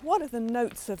 One of the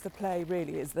notes of the play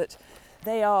really is that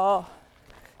they are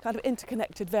kind of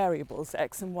interconnected variables,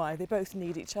 X and Y. They both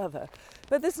need each other.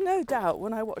 But there's no doubt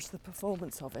when I watch the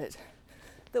performance of it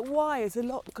that Y is a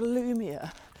lot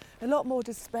gloomier, a lot more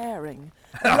despairing,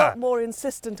 a lot more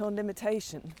insistent on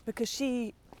limitation, because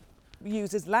she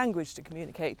uses language to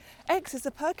communicate. X is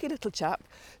a perky little chap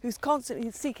who's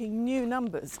constantly seeking new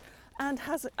numbers and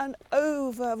has an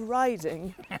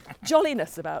overriding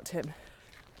jolliness about him.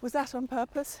 Was that on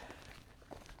purpose?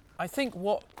 I think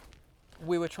what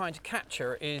we were trying to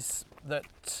capture is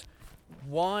that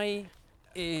Y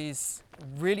is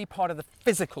really part of the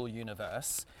physical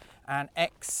universe and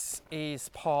X is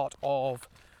part of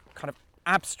kind of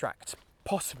abstract,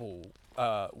 possible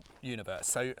universe.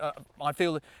 So I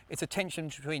feel it's a tension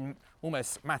between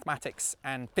almost mathematics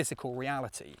and physical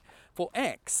reality. For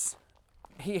X,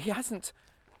 he hasn't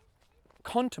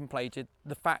contemplated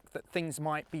the fact that things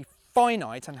might be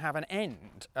finite and have an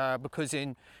end, because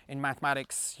in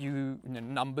mathematics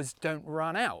numbers don't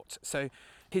run out. So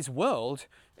his world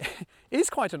is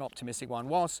quite an optimistic one,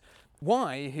 whilst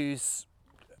Y, who's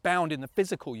bound in the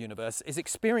physical universe, is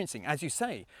experiencing, as you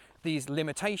say, these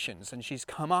limitations, and she's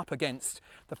come up against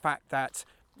the fact that,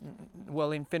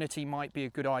 well, infinity might be a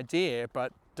good idea,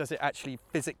 but does it actually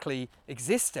physically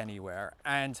exist anywhere?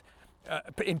 And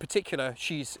in particular,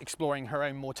 she's exploring her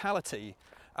own mortality,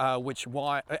 which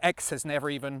X has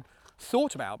never even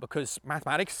thought about, because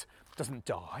mathematics doesn't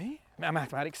die.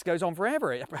 Mathematics goes on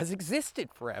forever. It has existed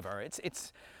forever. It's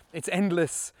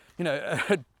endless,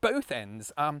 at both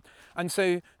ends. And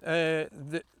so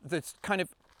the kind of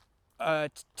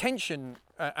tension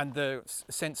and the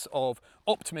sense of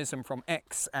optimism from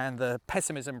X and the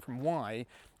pessimism from Y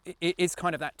is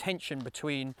kind of that tension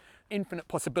between infinite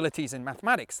possibilities in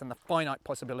mathematics and the finite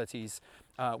possibilities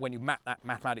when you map that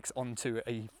mathematics onto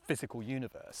a physical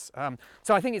universe.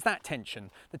 So I think it's that tension,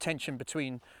 the tension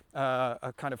between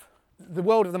a kind of the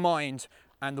world of the mind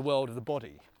and the world of the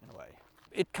body, in a way.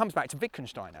 It comes back to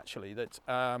Wittgenstein, actually, that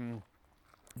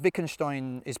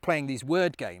Wittgenstein is playing these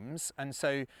word games, and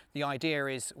so the idea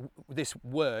is this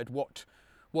word, what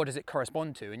does it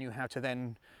correspond to? And you have to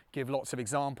then give lots of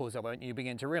examples of it, and you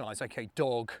begin to realise, okay,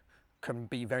 dog can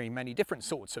be very many different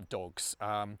sorts of dogs,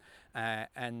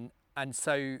 and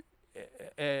so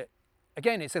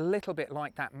again, it's a little bit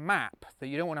like that map, that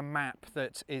you don't want a map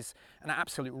that is an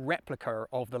absolute replica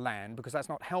of the land, because that's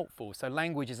not helpful. So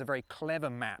language is a very clever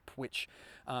map which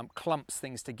clumps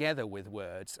things together with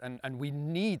words, and we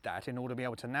need that in order to be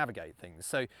able to navigate things.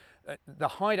 So the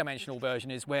high dimensional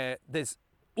version is where there's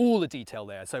all the detail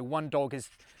there. So one dog is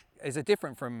a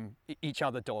different from each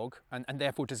other dog, and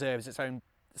therefore deserves its own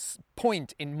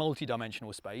point in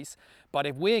multi-dimensional space. But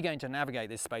if we're going to navigate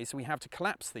this space, we have to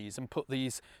collapse these and put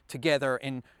these together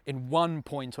in one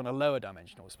point on a lower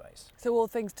dimensional space. So all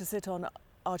things to sit on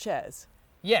are chairs?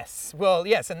 Yes, well,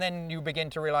 yes, and then you begin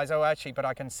to realise, oh, actually, but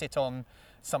I can sit on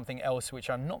something else which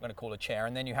I'm not going to call a chair,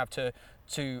 and then you have to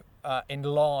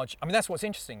enlarge. I mean, that's what's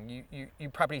interesting. You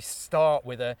probably start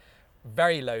with a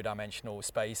very low dimensional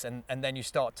space, and then you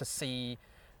start to see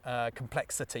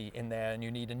complexity in there, and you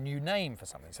need a new name for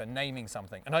something. So naming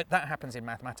something, and that happens in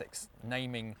mathematics.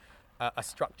 Naming a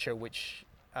structure which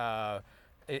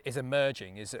is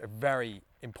emerging is a very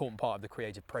important part of the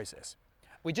creative process.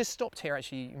 We just stopped here,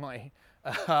 actually,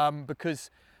 because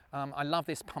I love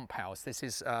this pump house. This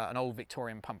is an old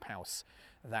Victorian pump house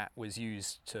that was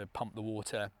used to pump the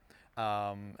water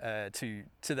to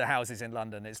the houses in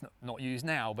London. It's not used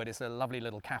now, but it's a lovely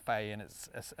little cafe, and it's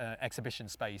an exhibition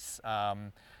space.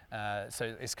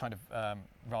 So it's kind of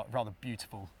rather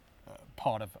beautiful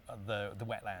part of the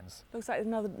wetlands. Looks like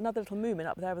another little moomin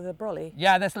up there with a brolly.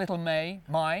 Yeah, there's little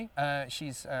Mai.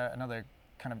 She's another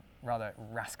kind of rather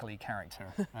rascally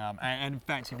character. And in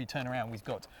fact, if you turn around, we've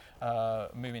got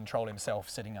Moomin Troll himself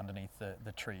sitting underneath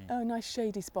the tree. Oh, nice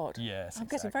shady spot. Yes, I'm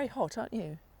getting very hot, aren't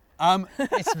you?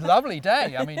 It's a lovely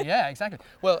day. I mean, yeah, exactly.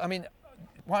 Well, I mean,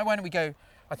 why don't we go?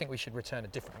 I think we should return a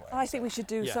different way. I think we should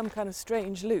do some kind of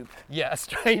strange loop. Yeah, a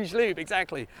strange loop,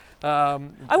 exactly. I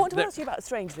want to ask you about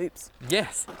strange loops.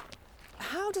 Yes.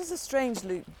 How does a strange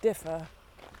loop differ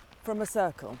from a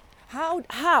circle? How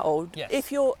Yes.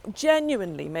 If you're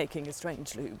genuinely making a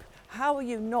strange loop, how are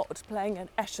you not playing an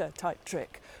Escher type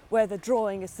trick where the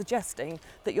drawing is suggesting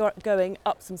that you're going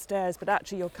up some stairs but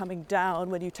actually you're coming down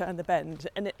when you turn the bend,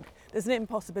 and there's an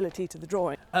impossibility to the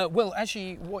drawing? Well,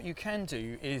 actually, what you can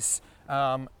do is,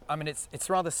 it's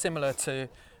rather similar to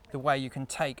the way you can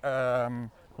take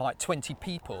like 20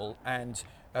 people and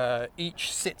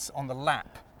each sits on the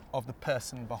lap of the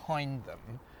person behind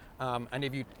them, and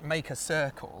if you make a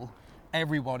circle,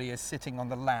 everybody is sitting on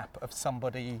the lap of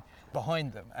somebody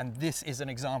behind them, and this is an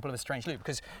example of a strange loop,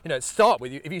 because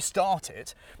if you start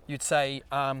it, you'd say,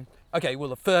 okay, well,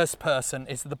 the first person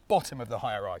is the bottom of the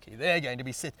hierarchy. They're going to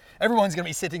be everyone's going to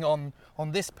be sitting on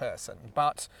this person,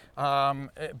 but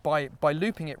by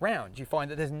looping it round, you find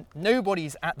that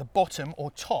nobody's at the bottom or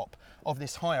top of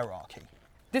this hierarchy.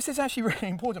 This is actually really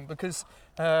important because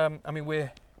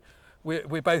we're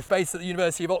both based at the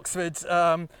University of Oxford,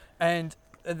 and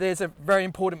there's a very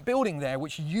important building there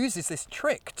which uses this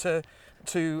trick to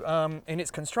in its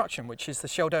construction, which is the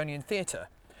Sheldonian Theatre.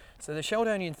 So the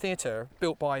Sheldonian Theatre,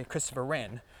 built by Christopher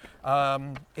Wren,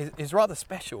 is rather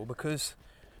special because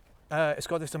it's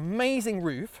got this amazing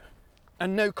roof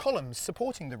and no columns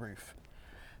supporting the roof.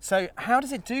 So how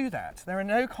does it do that? There are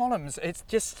no columns. It's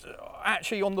just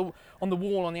actually on the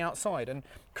wall on the outside. And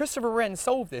Christopher Wren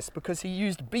solved this because he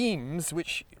used beams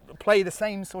which play the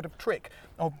same sort of trick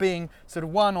of being sort of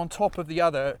one on top of the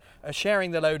other, sharing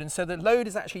the load. And so the load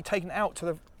is actually taken out to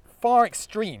the far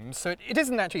extremes. So it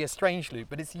isn't actually a strange loop,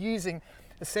 but it's using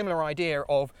a similar idea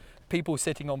of people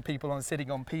sitting on people and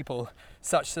sitting on people,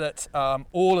 such that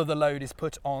all of the load is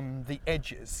put on the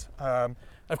edges.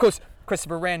 Of course,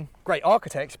 Christopher Wren, great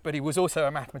architect, but he was also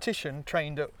a mathematician,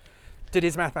 did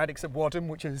his mathematics at Wadham,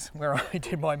 which is where I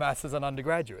did my maths as an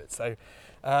undergraduate. So,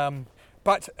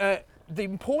 but the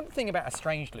important thing about a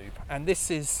strange loop, and this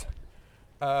is,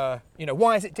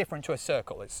 why is it different to a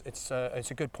circle? It's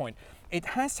a good point. It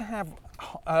has to have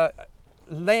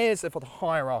layers of the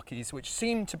hierarchies which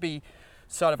seem to be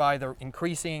sort of either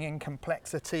increasing in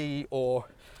complexity or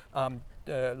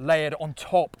layered on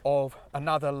top of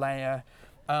another layer.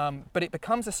 But it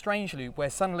becomes a strange loop where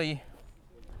suddenly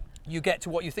you get to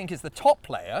what you think is the top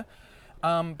layer,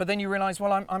 but then you realise,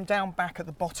 well, I'm down back at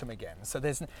the bottom again. So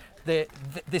there's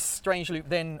this strange loop,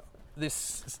 then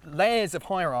this layers of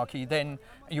hierarchy, then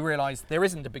you realise there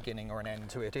isn't a beginning or an end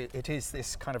to it. It is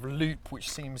this kind of loop which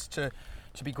seems to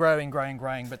be growing,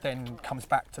 but then comes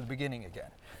back to the beginning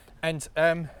again. And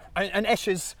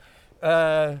Escher's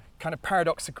kind of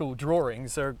paradoxical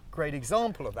drawings are a great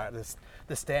example of that. There's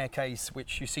the staircase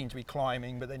which you seem to be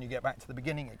climbing, but then you get back to the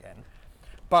beginning again.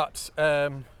 But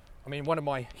one of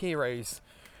my heroes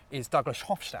is Douglas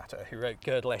Hofstadter, who wrote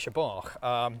Gödel, Escher, Bach,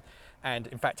 and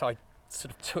in fact I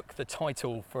sort of took the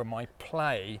title for my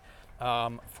play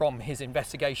from his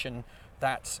investigation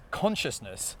that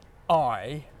consciousness,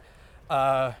 I,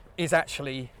 is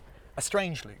actually a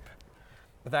strange loop.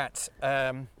 That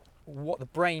what the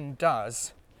brain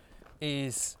does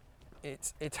is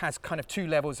it has kind of two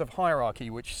levels of hierarchy,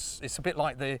 which is a bit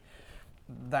like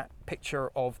that picture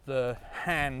of the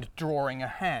hand drawing a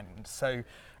hand. So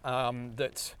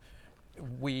that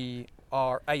we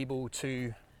are able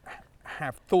to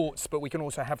have thoughts, but we can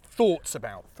also have thoughts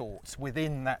about thoughts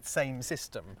within that same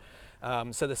system.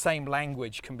 So the same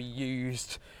language can be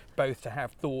used both to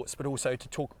have thoughts, but also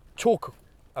to talk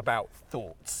about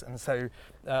thoughts. And so,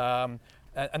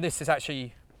 and this is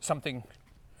actually something,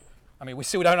 we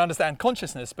still don't understand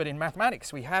consciousness, but in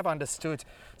mathematics we have understood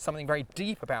something very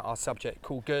deep about our subject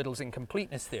called Gödel's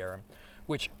incompleteness theorem,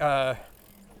 which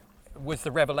was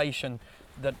the revelation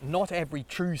that not every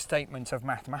true statement of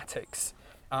mathematics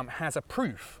has a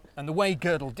proof. And the way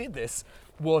Gödel did this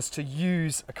was to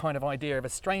use a kind of idea of a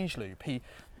strange loop.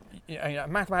 A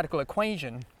mathematical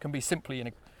equation can be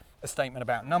simply a statement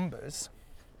about numbers,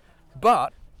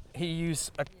 but he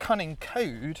used a cunning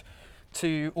code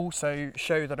to also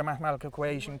show that a mathematical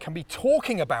equation can be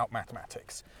talking about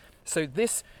mathematics. So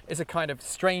this is a kind of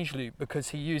strange loop because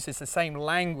he uses the same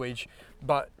language,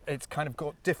 but it's kind of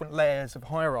got different layers of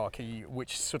hierarchy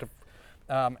which sort of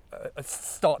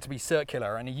start to be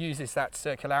circular, and he uses that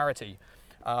circularity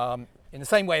in the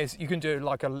same way as you can do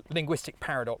like a linguistic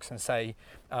paradox and say,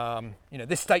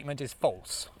 this statement is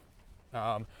false.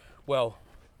 Well,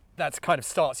 that kind of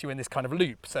starts you in this kind of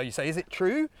loop. So you say, is it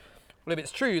true? Well, if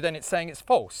it's true, then it's saying it's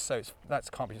false. So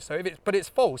that can't be. So but it's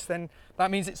false, then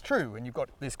that means it's true, and you've got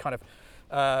this kind of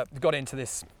got into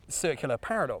this circular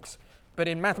paradox. But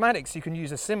in mathematics, you can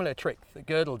use a similar trick that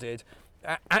Gödel did,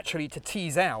 actually to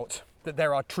tease out that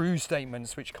there are true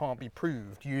statements which can't be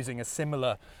proved, using a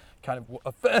similar kind of,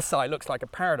 at first sight looks like a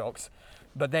paradox,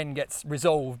 but then gets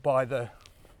resolved by the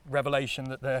revelation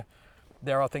that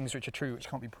there are things which are true which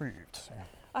can't be proved. So.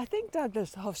 I think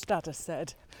Douglas Hofstadter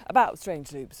said about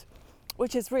strange loops,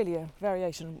 which is really a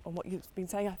variation on what you've been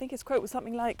saying. I think his quote was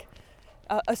something like,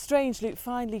 a strange loop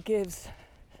finally gives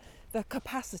the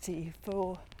capacity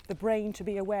for the brain to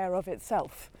be aware of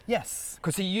itself. Yes,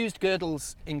 because he used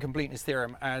Gödel's incompleteness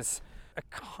theorem as a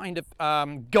kind of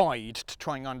guide to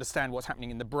try and understand what's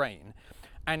happening in the brain.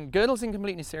 And Gödel's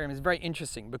incompleteness theorem is very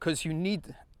interesting because you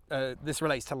need, this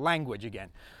relates to language again,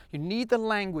 you need the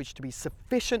language to be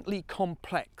sufficiently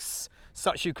complex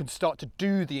such you can start to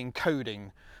do the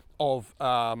encoding of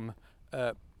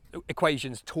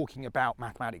equations talking about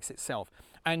mathematics itself.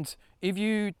 And if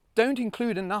you don't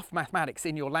include enough mathematics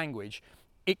in your language,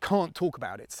 it can't talk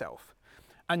about itself.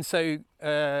 And so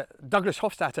Douglas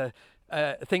Hofstadter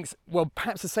thinks, well,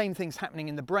 perhaps the same thing's happening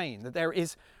in the brain, that there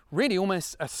is really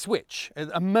almost a switch,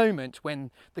 a moment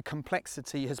when the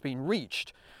complexity has been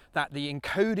reached, that the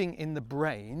encoding in the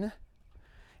brain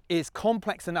is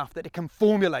complex enough that it can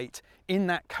formulate in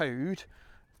that code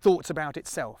thoughts about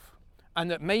itself. And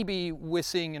that maybe we're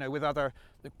seeing, with other,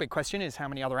 the big question is how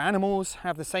many other animals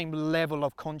have the same level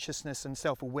of consciousness and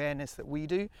self-awareness that we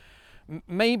do.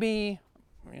 Maybe,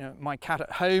 my cat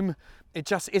at home, it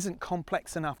just isn't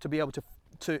complex enough to be able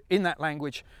to in that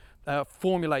language,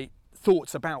 formulate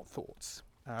thoughts about thoughts.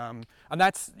 And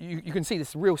that's, you can see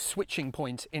this real switching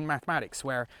point in mathematics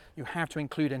where you have to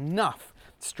include enough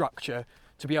structure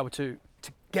to be able to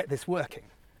get this working.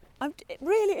 I'm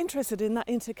really interested in that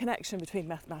interconnection between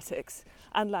mathematics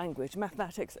and language,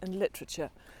 mathematics and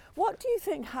literature. What do you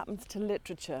think happens to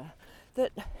literature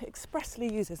that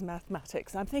expressly uses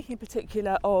mathematics? I'm thinking in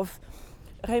particular of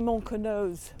Raymond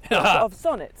Queneau's of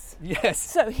sonnets. Yes.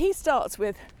 So he starts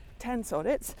with 10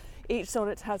 sonnets. Each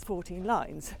sonnet has 14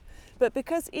 lines. But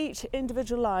because each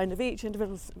individual line of each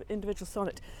individual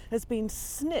sonnet has been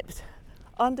snipped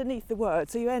underneath the word,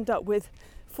 so you end up with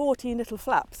 14 little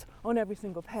flaps on every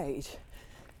single page.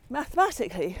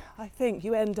 Mathematically, I think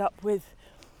you end up with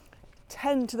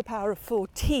 10 to the power of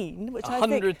 14, which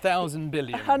 100,000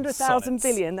 billion. 100,000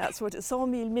 billion, that's what it's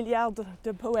 100 milliards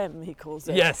de poèmes, he calls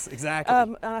it. Yes, exactly.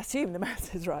 And I assume the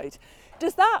math is right.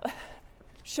 Does that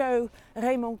show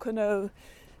Raymond Queneau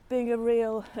being a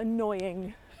real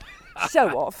annoying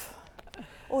show-off?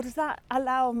 Or does that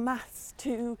allow maths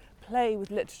to play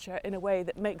with literature in a way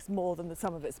that makes more than the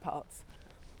sum of its parts?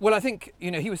 Well, I think,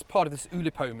 he was part of this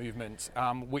Oulipo movement,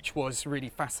 which was really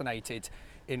fascinated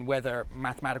in whether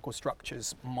mathematical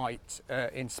structures might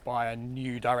inspire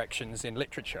new directions in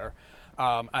literature.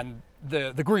 And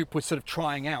the group was sort of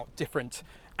trying out different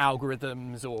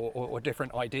algorithms or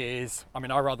different ideas. I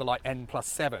mean, I rather like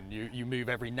n+7. You move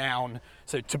every noun.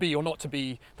 So to be or not to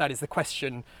be, that is the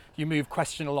question. You move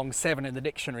question along 7 in the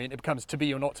dictionary and it becomes to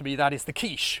be or not to be, that is the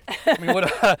quiche. I mean,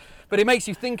 but it makes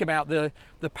you think about the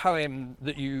poem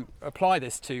that you apply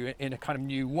this to in a kind of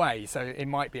new way. So it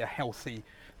might be a healthy,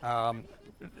 at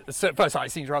first sight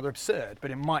it seems rather absurd,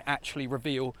 but it might actually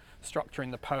reveal structure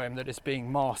in the poem that is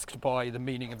being masked by the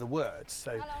meaning of the words.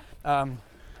 So.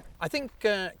 I think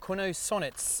Queneau's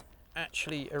sonnets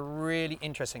actually are really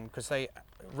interesting because they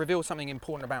reveal something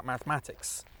important about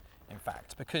mathematics, in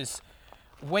fact, because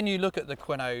when you look at the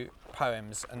Queneau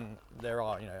poems, and there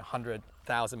are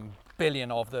 100,000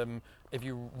 billion of them, if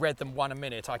you read them one a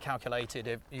minute, I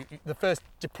calculated the first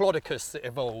Diplodocus that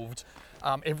evolved,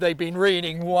 if they'd been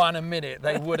reading one a minute,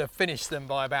 they would have finished them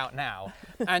by about now.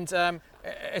 And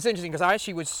it's interesting because I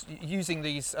actually was using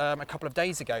these a couple of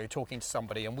days ago talking to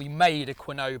somebody, and we made a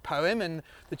Queneau poem, and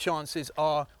the chances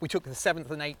are we took the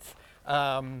 7th and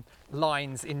 8th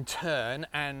lines in turn,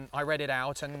 and I read it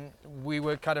out, and we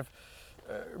were kind of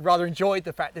rather enjoyed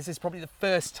the fact this is probably the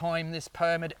first time this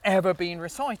poem had ever been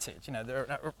recited,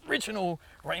 the original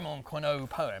Raymond Queneau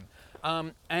poem.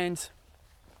 And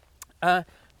it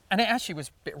actually was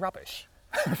a bit rubbish,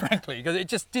 frankly, because it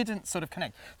just didn't sort of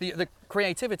connect. The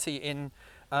creativity in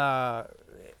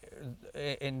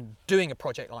doing a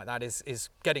project like that is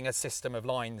getting a system of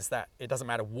lines that it doesn't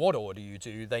matter what order you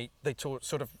do, they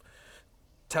sort of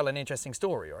tell an interesting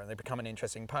story, or they become an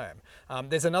interesting poem.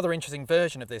 There's another interesting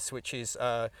version of this, which is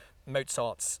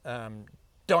Mozart's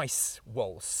dice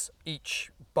waltz.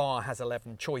 Each bar has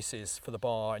 11 choices for the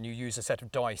bar, and you use a set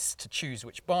of dice to choose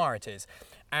which bar it is.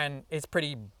 And it's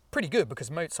pretty good because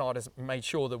Mozart has made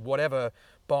sure that whatever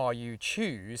bar you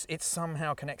choose, it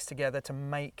somehow connects together to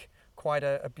make quite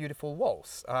a beautiful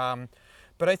waltz.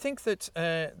 But I think that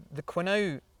the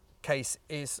Queneau case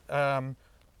is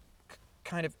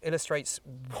kind of illustrates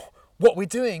what we're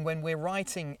doing when we're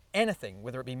writing anything,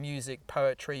 whether it be music,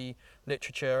 poetry,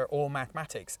 literature, or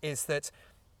mathematics, is that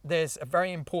there's a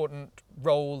very important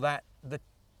role that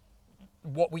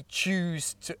what we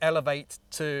choose to elevate,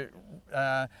 to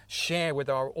share with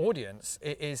our audience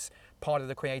is part of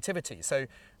the creativity. So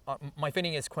my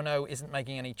feeling is Queneau isn't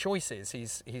making any choices.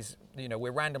 He's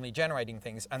we're randomly generating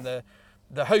things, and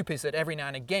the hope is that every now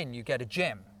and again you get a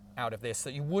gem out of this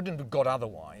that you wouldn't have got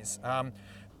otherwise.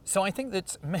 So I think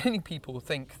that many people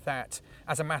think that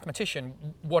as a mathematician,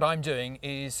 what I'm doing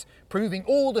is proving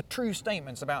all the true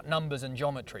statements about numbers and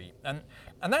geometry. And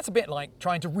that's a bit like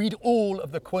trying to read all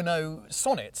of the Queneau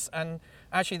sonnets. And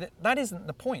actually that isn't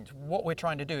the point. What we're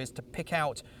trying to do is to pick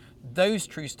out those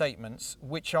true statements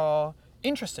which are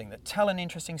interesting, that tell an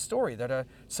interesting story, that are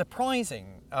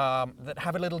surprising, that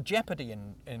have a little jeopardy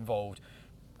involved.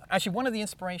 Actually, one of the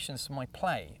inspirations for my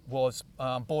play was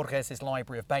Borges'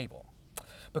 Library of Babel,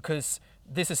 because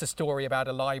this is a story about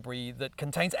a library that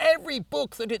contains every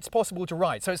book that it's possible to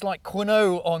write. So it's like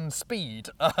Queneau on speed,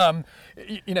 and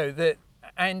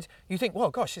you think, well,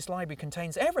 gosh, this library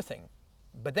contains everything.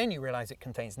 But then you realise it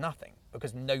contains nothing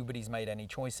because nobody's made any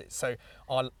choices. So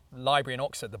our library in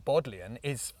Oxford, the Bodleian,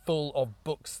 is full of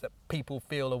books that people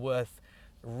feel are worth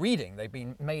reading. They've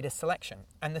been made a selection.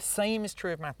 And the same is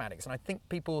true of mathematics. And I think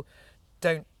people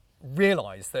don't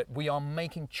realise that we are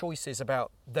making choices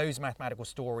about those mathematical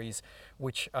stories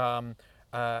which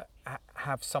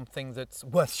have something that's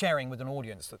worth sharing with an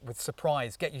audience, that with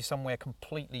surprise, get you somewhere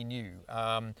completely new.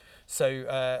 So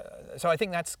I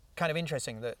think that's kind of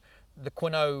interesting that the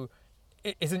Queneau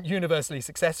isn't universally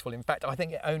successful. In fact, I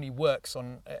think it only works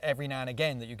on every now and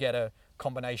again that you get a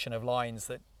combination of lines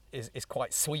that is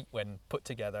quite sweet when put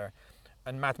together.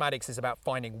 And mathematics is about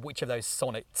finding which of those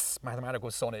sonnets,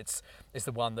 mathematical sonnets, is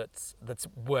the one that's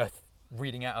worth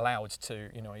reading out aloud to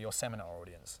your seminar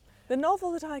audience. The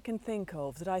novel that I can think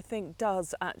of that I think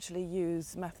does actually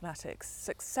use mathematics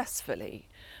successfully,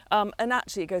 and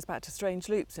actually it goes back to Strange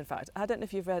Loops, in fact. I don't know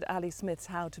if you've read Ali Smith's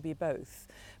How to Be Both,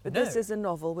 but No. This is a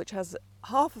novel which has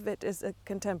half of it is a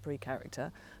contemporary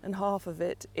character and half of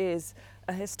it is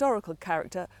a historical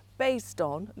character based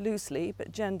on, loosely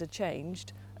but gender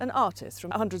changed, an artist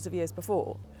from hundreds of years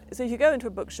before. So if you go into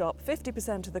a bookshop,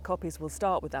 50% of the copies will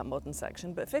start with that modern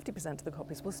section, but 50% of the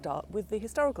copies will start with the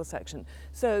historical section.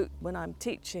 So when I'm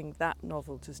teaching that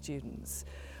novel to students,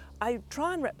 I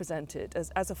try and represent it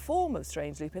as a form of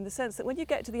Strange Loop, in the sense that when you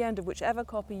get to the end of whichever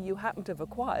copy you happen to have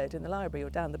acquired in the library or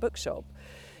down the bookshop,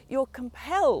 you're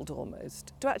compelled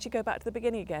almost to actually go back to the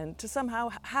beginning again, to somehow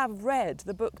have read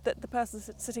the book that the person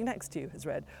sitting next to you has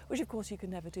read, which of course you can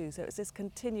never do. So it's this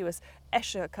continuous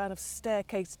Escher kind of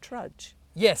staircase trudge.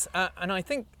 Yes, and I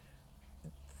think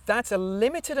that's a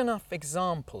limited enough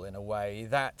example in a way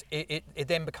that it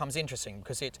then becomes interesting,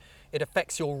 because it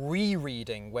affects your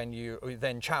rereading when you're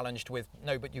then challenged with,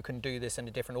 no, but you can do this in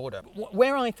a different order.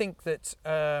 Where I think that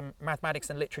mathematics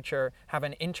and literature have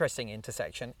an interesting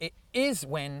intersection, it is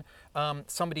when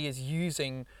somebody is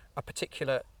using a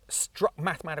particular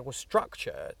mathematical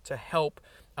structure to help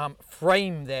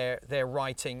frame their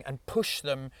writing and push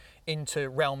them into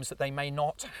realms that they may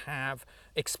not have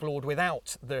explored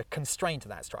without the constraint of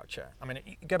that structure. I mean,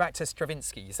 you go back to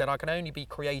Stravinsky. He said, I can only be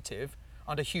creative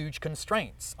under huge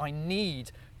constraints. I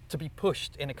need to be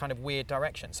pushed in a kind of weird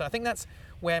direction. So I think that's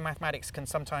where mathematics can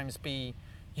sometimes be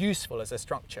useful as a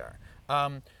structure.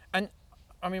 And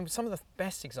I mean, some of the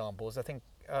best examples, I think,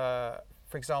 for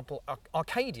example,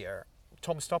 Arcadia,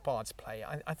 Tom Stoppard's play,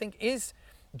 I think is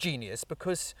genius,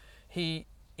 because he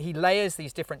layers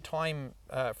these different time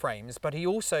frames, but he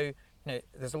also,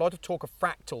 there's a lot of talk of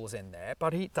fractals in there,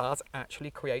 but he does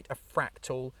actually create a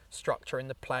fractal structure in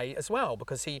the play as well,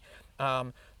 because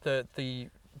the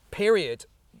period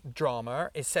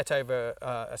drama is set over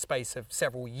a space of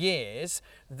several years.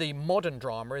 The modern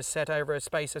drama is set over a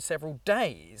space of several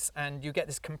days, and you get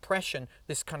this compression,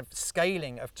 this kind of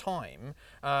scaling of time,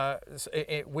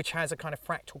 which has a kind of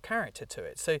fractal character to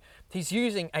it. So he's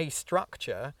using a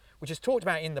structure which is talked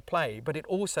about in the play, but it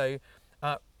also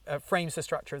frames the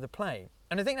structure of the play.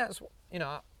 And I think that's,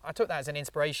 I took that as an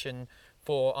inspiration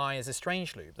for I as a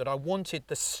Strange Loop, that I wanted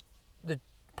the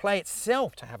play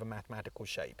itself to have a mathematical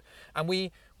shape. And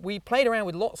we played around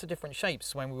with lots of different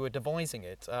shapes when we were devising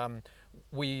it.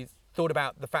 We thought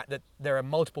about the fact that there are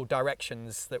multiple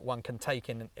directions that one can take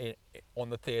on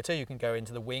the theatre. You can go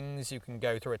into the wings, you can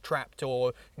go through a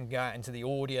trapdoor, you can go out into the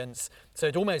audience. So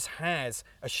it almost has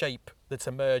a shape that's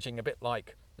emerging, a bit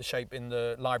like the shape in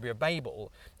the Library of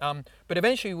Babel. But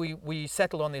eventually we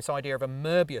settled on this idea of a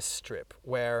Möbius strip,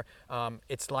 where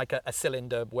it's like a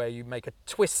cylinder where you make a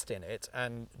twist in it,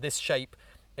 and this shape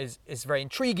is very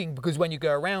intriguing, because when you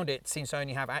go around it seems to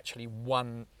only have actually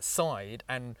one side,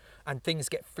 and things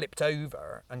get flipped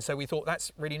over. And so we thought,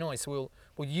 that's really nice. We'll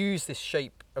use this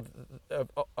shape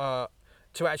of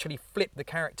to actually flip the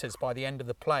characters by the end of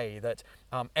the play, that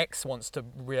X wants to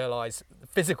realise the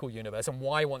physical universe and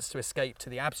Y wants to escape to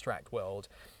the abstract world.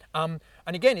 And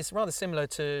again, it's rather similar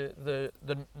to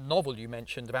the novel you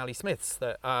mentioned of Ali Smith's,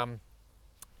 that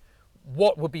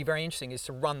what would be very interesting is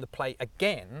to run the play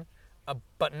again,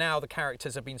 but now the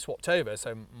characters have been swapped over.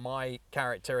 So my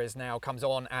character comes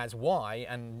on as Y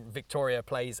and Victoria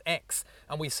plays X,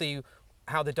 and we see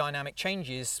how the dynamic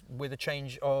changes with a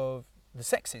change of the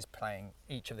sexes playing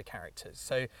each of the characters.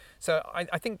 So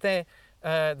I think there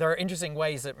are interesting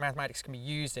ways that mathematics can be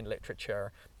used in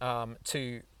literature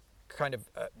to kind of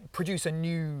produce a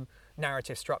new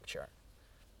narrative structure.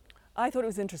 I thought it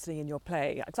was interesting in your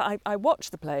play. I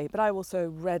watched the play, but I also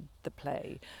read the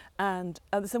play. And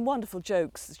there's some wonderful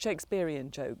jokes, Shakespearean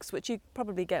jokes, which you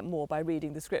probably get more by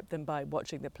reading the script than by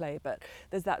watching the play. But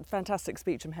there's that fantastic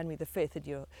speech from Henry V,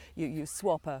 and you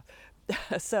swap a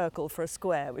circle for a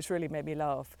square, which really made me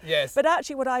laugh. Yes. But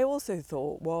actually what I also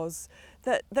thought was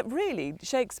that really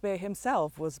Shakespeare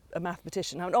himself was a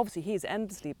mathematician. I mean, obviously he's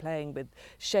endlessly playing with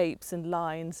shapes and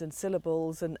lines and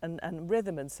syllables and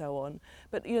rhythm and so on.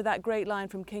 But, you know, that great line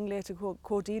from King Lear to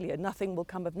Cordelia, nothing will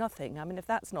come of nothing. I mean, if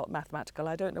that's not mathematical,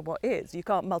 I don't know what is. You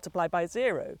can't multiply by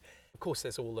zero. Of course,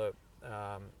 there's all the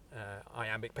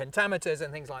iambic pentameters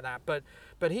and things like that,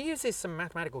 but he uses some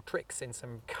mathematical tricks in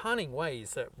some cunning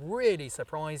ways that really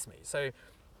surprise me. So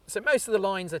most of the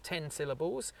lines are 10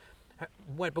 syllables,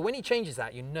 but when he changes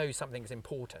that, you know something's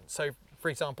important. So, for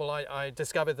example, I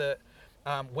discovered that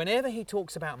whenever he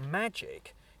talks about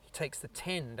magic, he takes the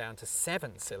 10 down to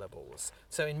 7 syllables.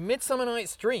 So in Midsummer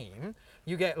Night's Dream,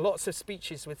 you get lots of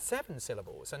speeches with 7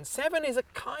 syllables. And 7 is a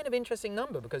kind of interesting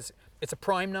number because it's a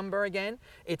prime number again.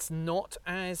 It's not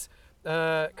as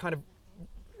kind of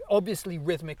obviously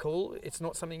rhythmical. It's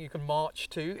not something you can march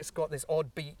to. It's got this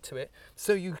odd beat to it.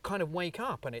 So you kind of wake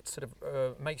up and it sort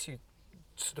of makes you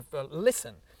sort of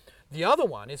listen. The other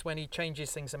one is when he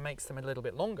changes things and makes them a little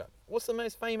bit longer. What's the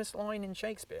most famous line in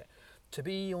Shakespeare? To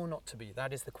be or not to be,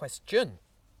 that is the question.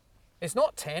 It's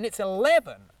not 10, it's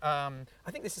 11. I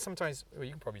think this is sometimes, well,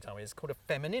 you can probably tell me, it's called a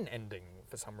feminine ending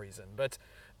for some reason. But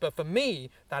for me,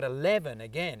 that 11,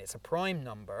 again, it's a prime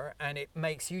number and it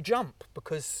makes you jump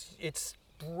because it's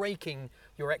breaking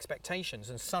your expectations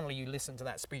and suddenly you listen to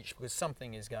that speech because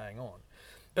something is going on.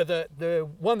 But the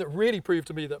one that really proved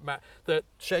to me that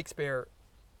Shakespeare,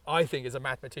 I think, is a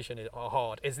mathematician at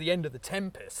heart is the end of The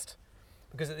Tempest.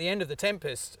 Because at the end of The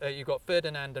Tempest, you've got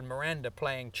Ferdinand and Miranda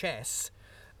playing chess.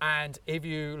 And if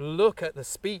you look at the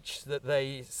speech that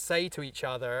they say to each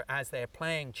other as they're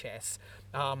playing chess,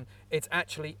 it's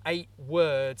actually 8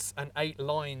 words and 8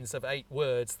 lines of 8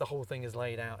 words. The whole thing is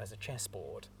laid out as a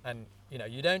chessboard. And, you know,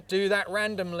 you don't do that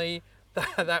randomly.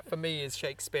 That for me is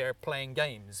Shakespeare playing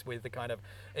games with the kind of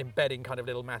embedding kind of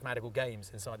little mathematical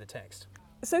games inside the text.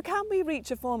 So can we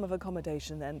reach a form of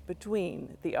accommodation then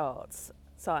between the arts,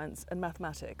 science and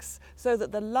mathematics, so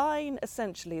that the line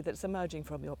essentially that's emerging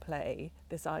from your play,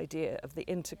 this idea of the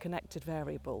interconnected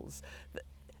variables,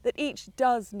 that each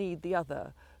does need the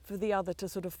other for the other to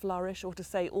sort of flourish or to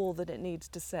say all that it needs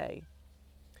to say?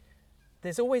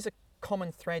 There's always a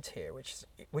common thread here,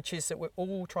 which is that we're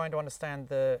all trying to understand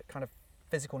the kind of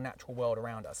physical natural world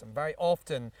around us, and very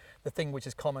often the thing which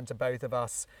is common to both of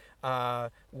us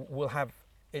will have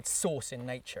its source in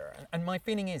nature. And my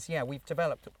feeling is, yeah, we've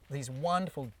developed these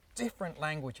wonderful different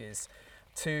languages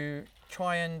to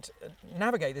try and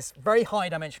navigate this very high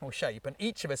dimensional shape, and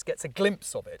each of us gets a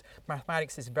glimpse of it.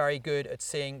 Mathematics is very good at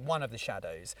seeing one of the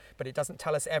shadows, but it doesn't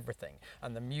tell us everything.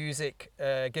 And the music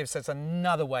gives us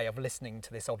another way of listening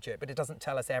to this object, but it doesn't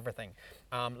tell us everything.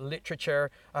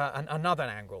 Literature, another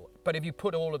angle. But if you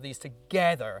put all of these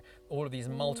together, all of these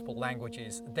multiple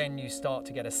languages, then you start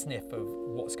to get a sniff of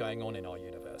what's going on in our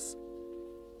universe.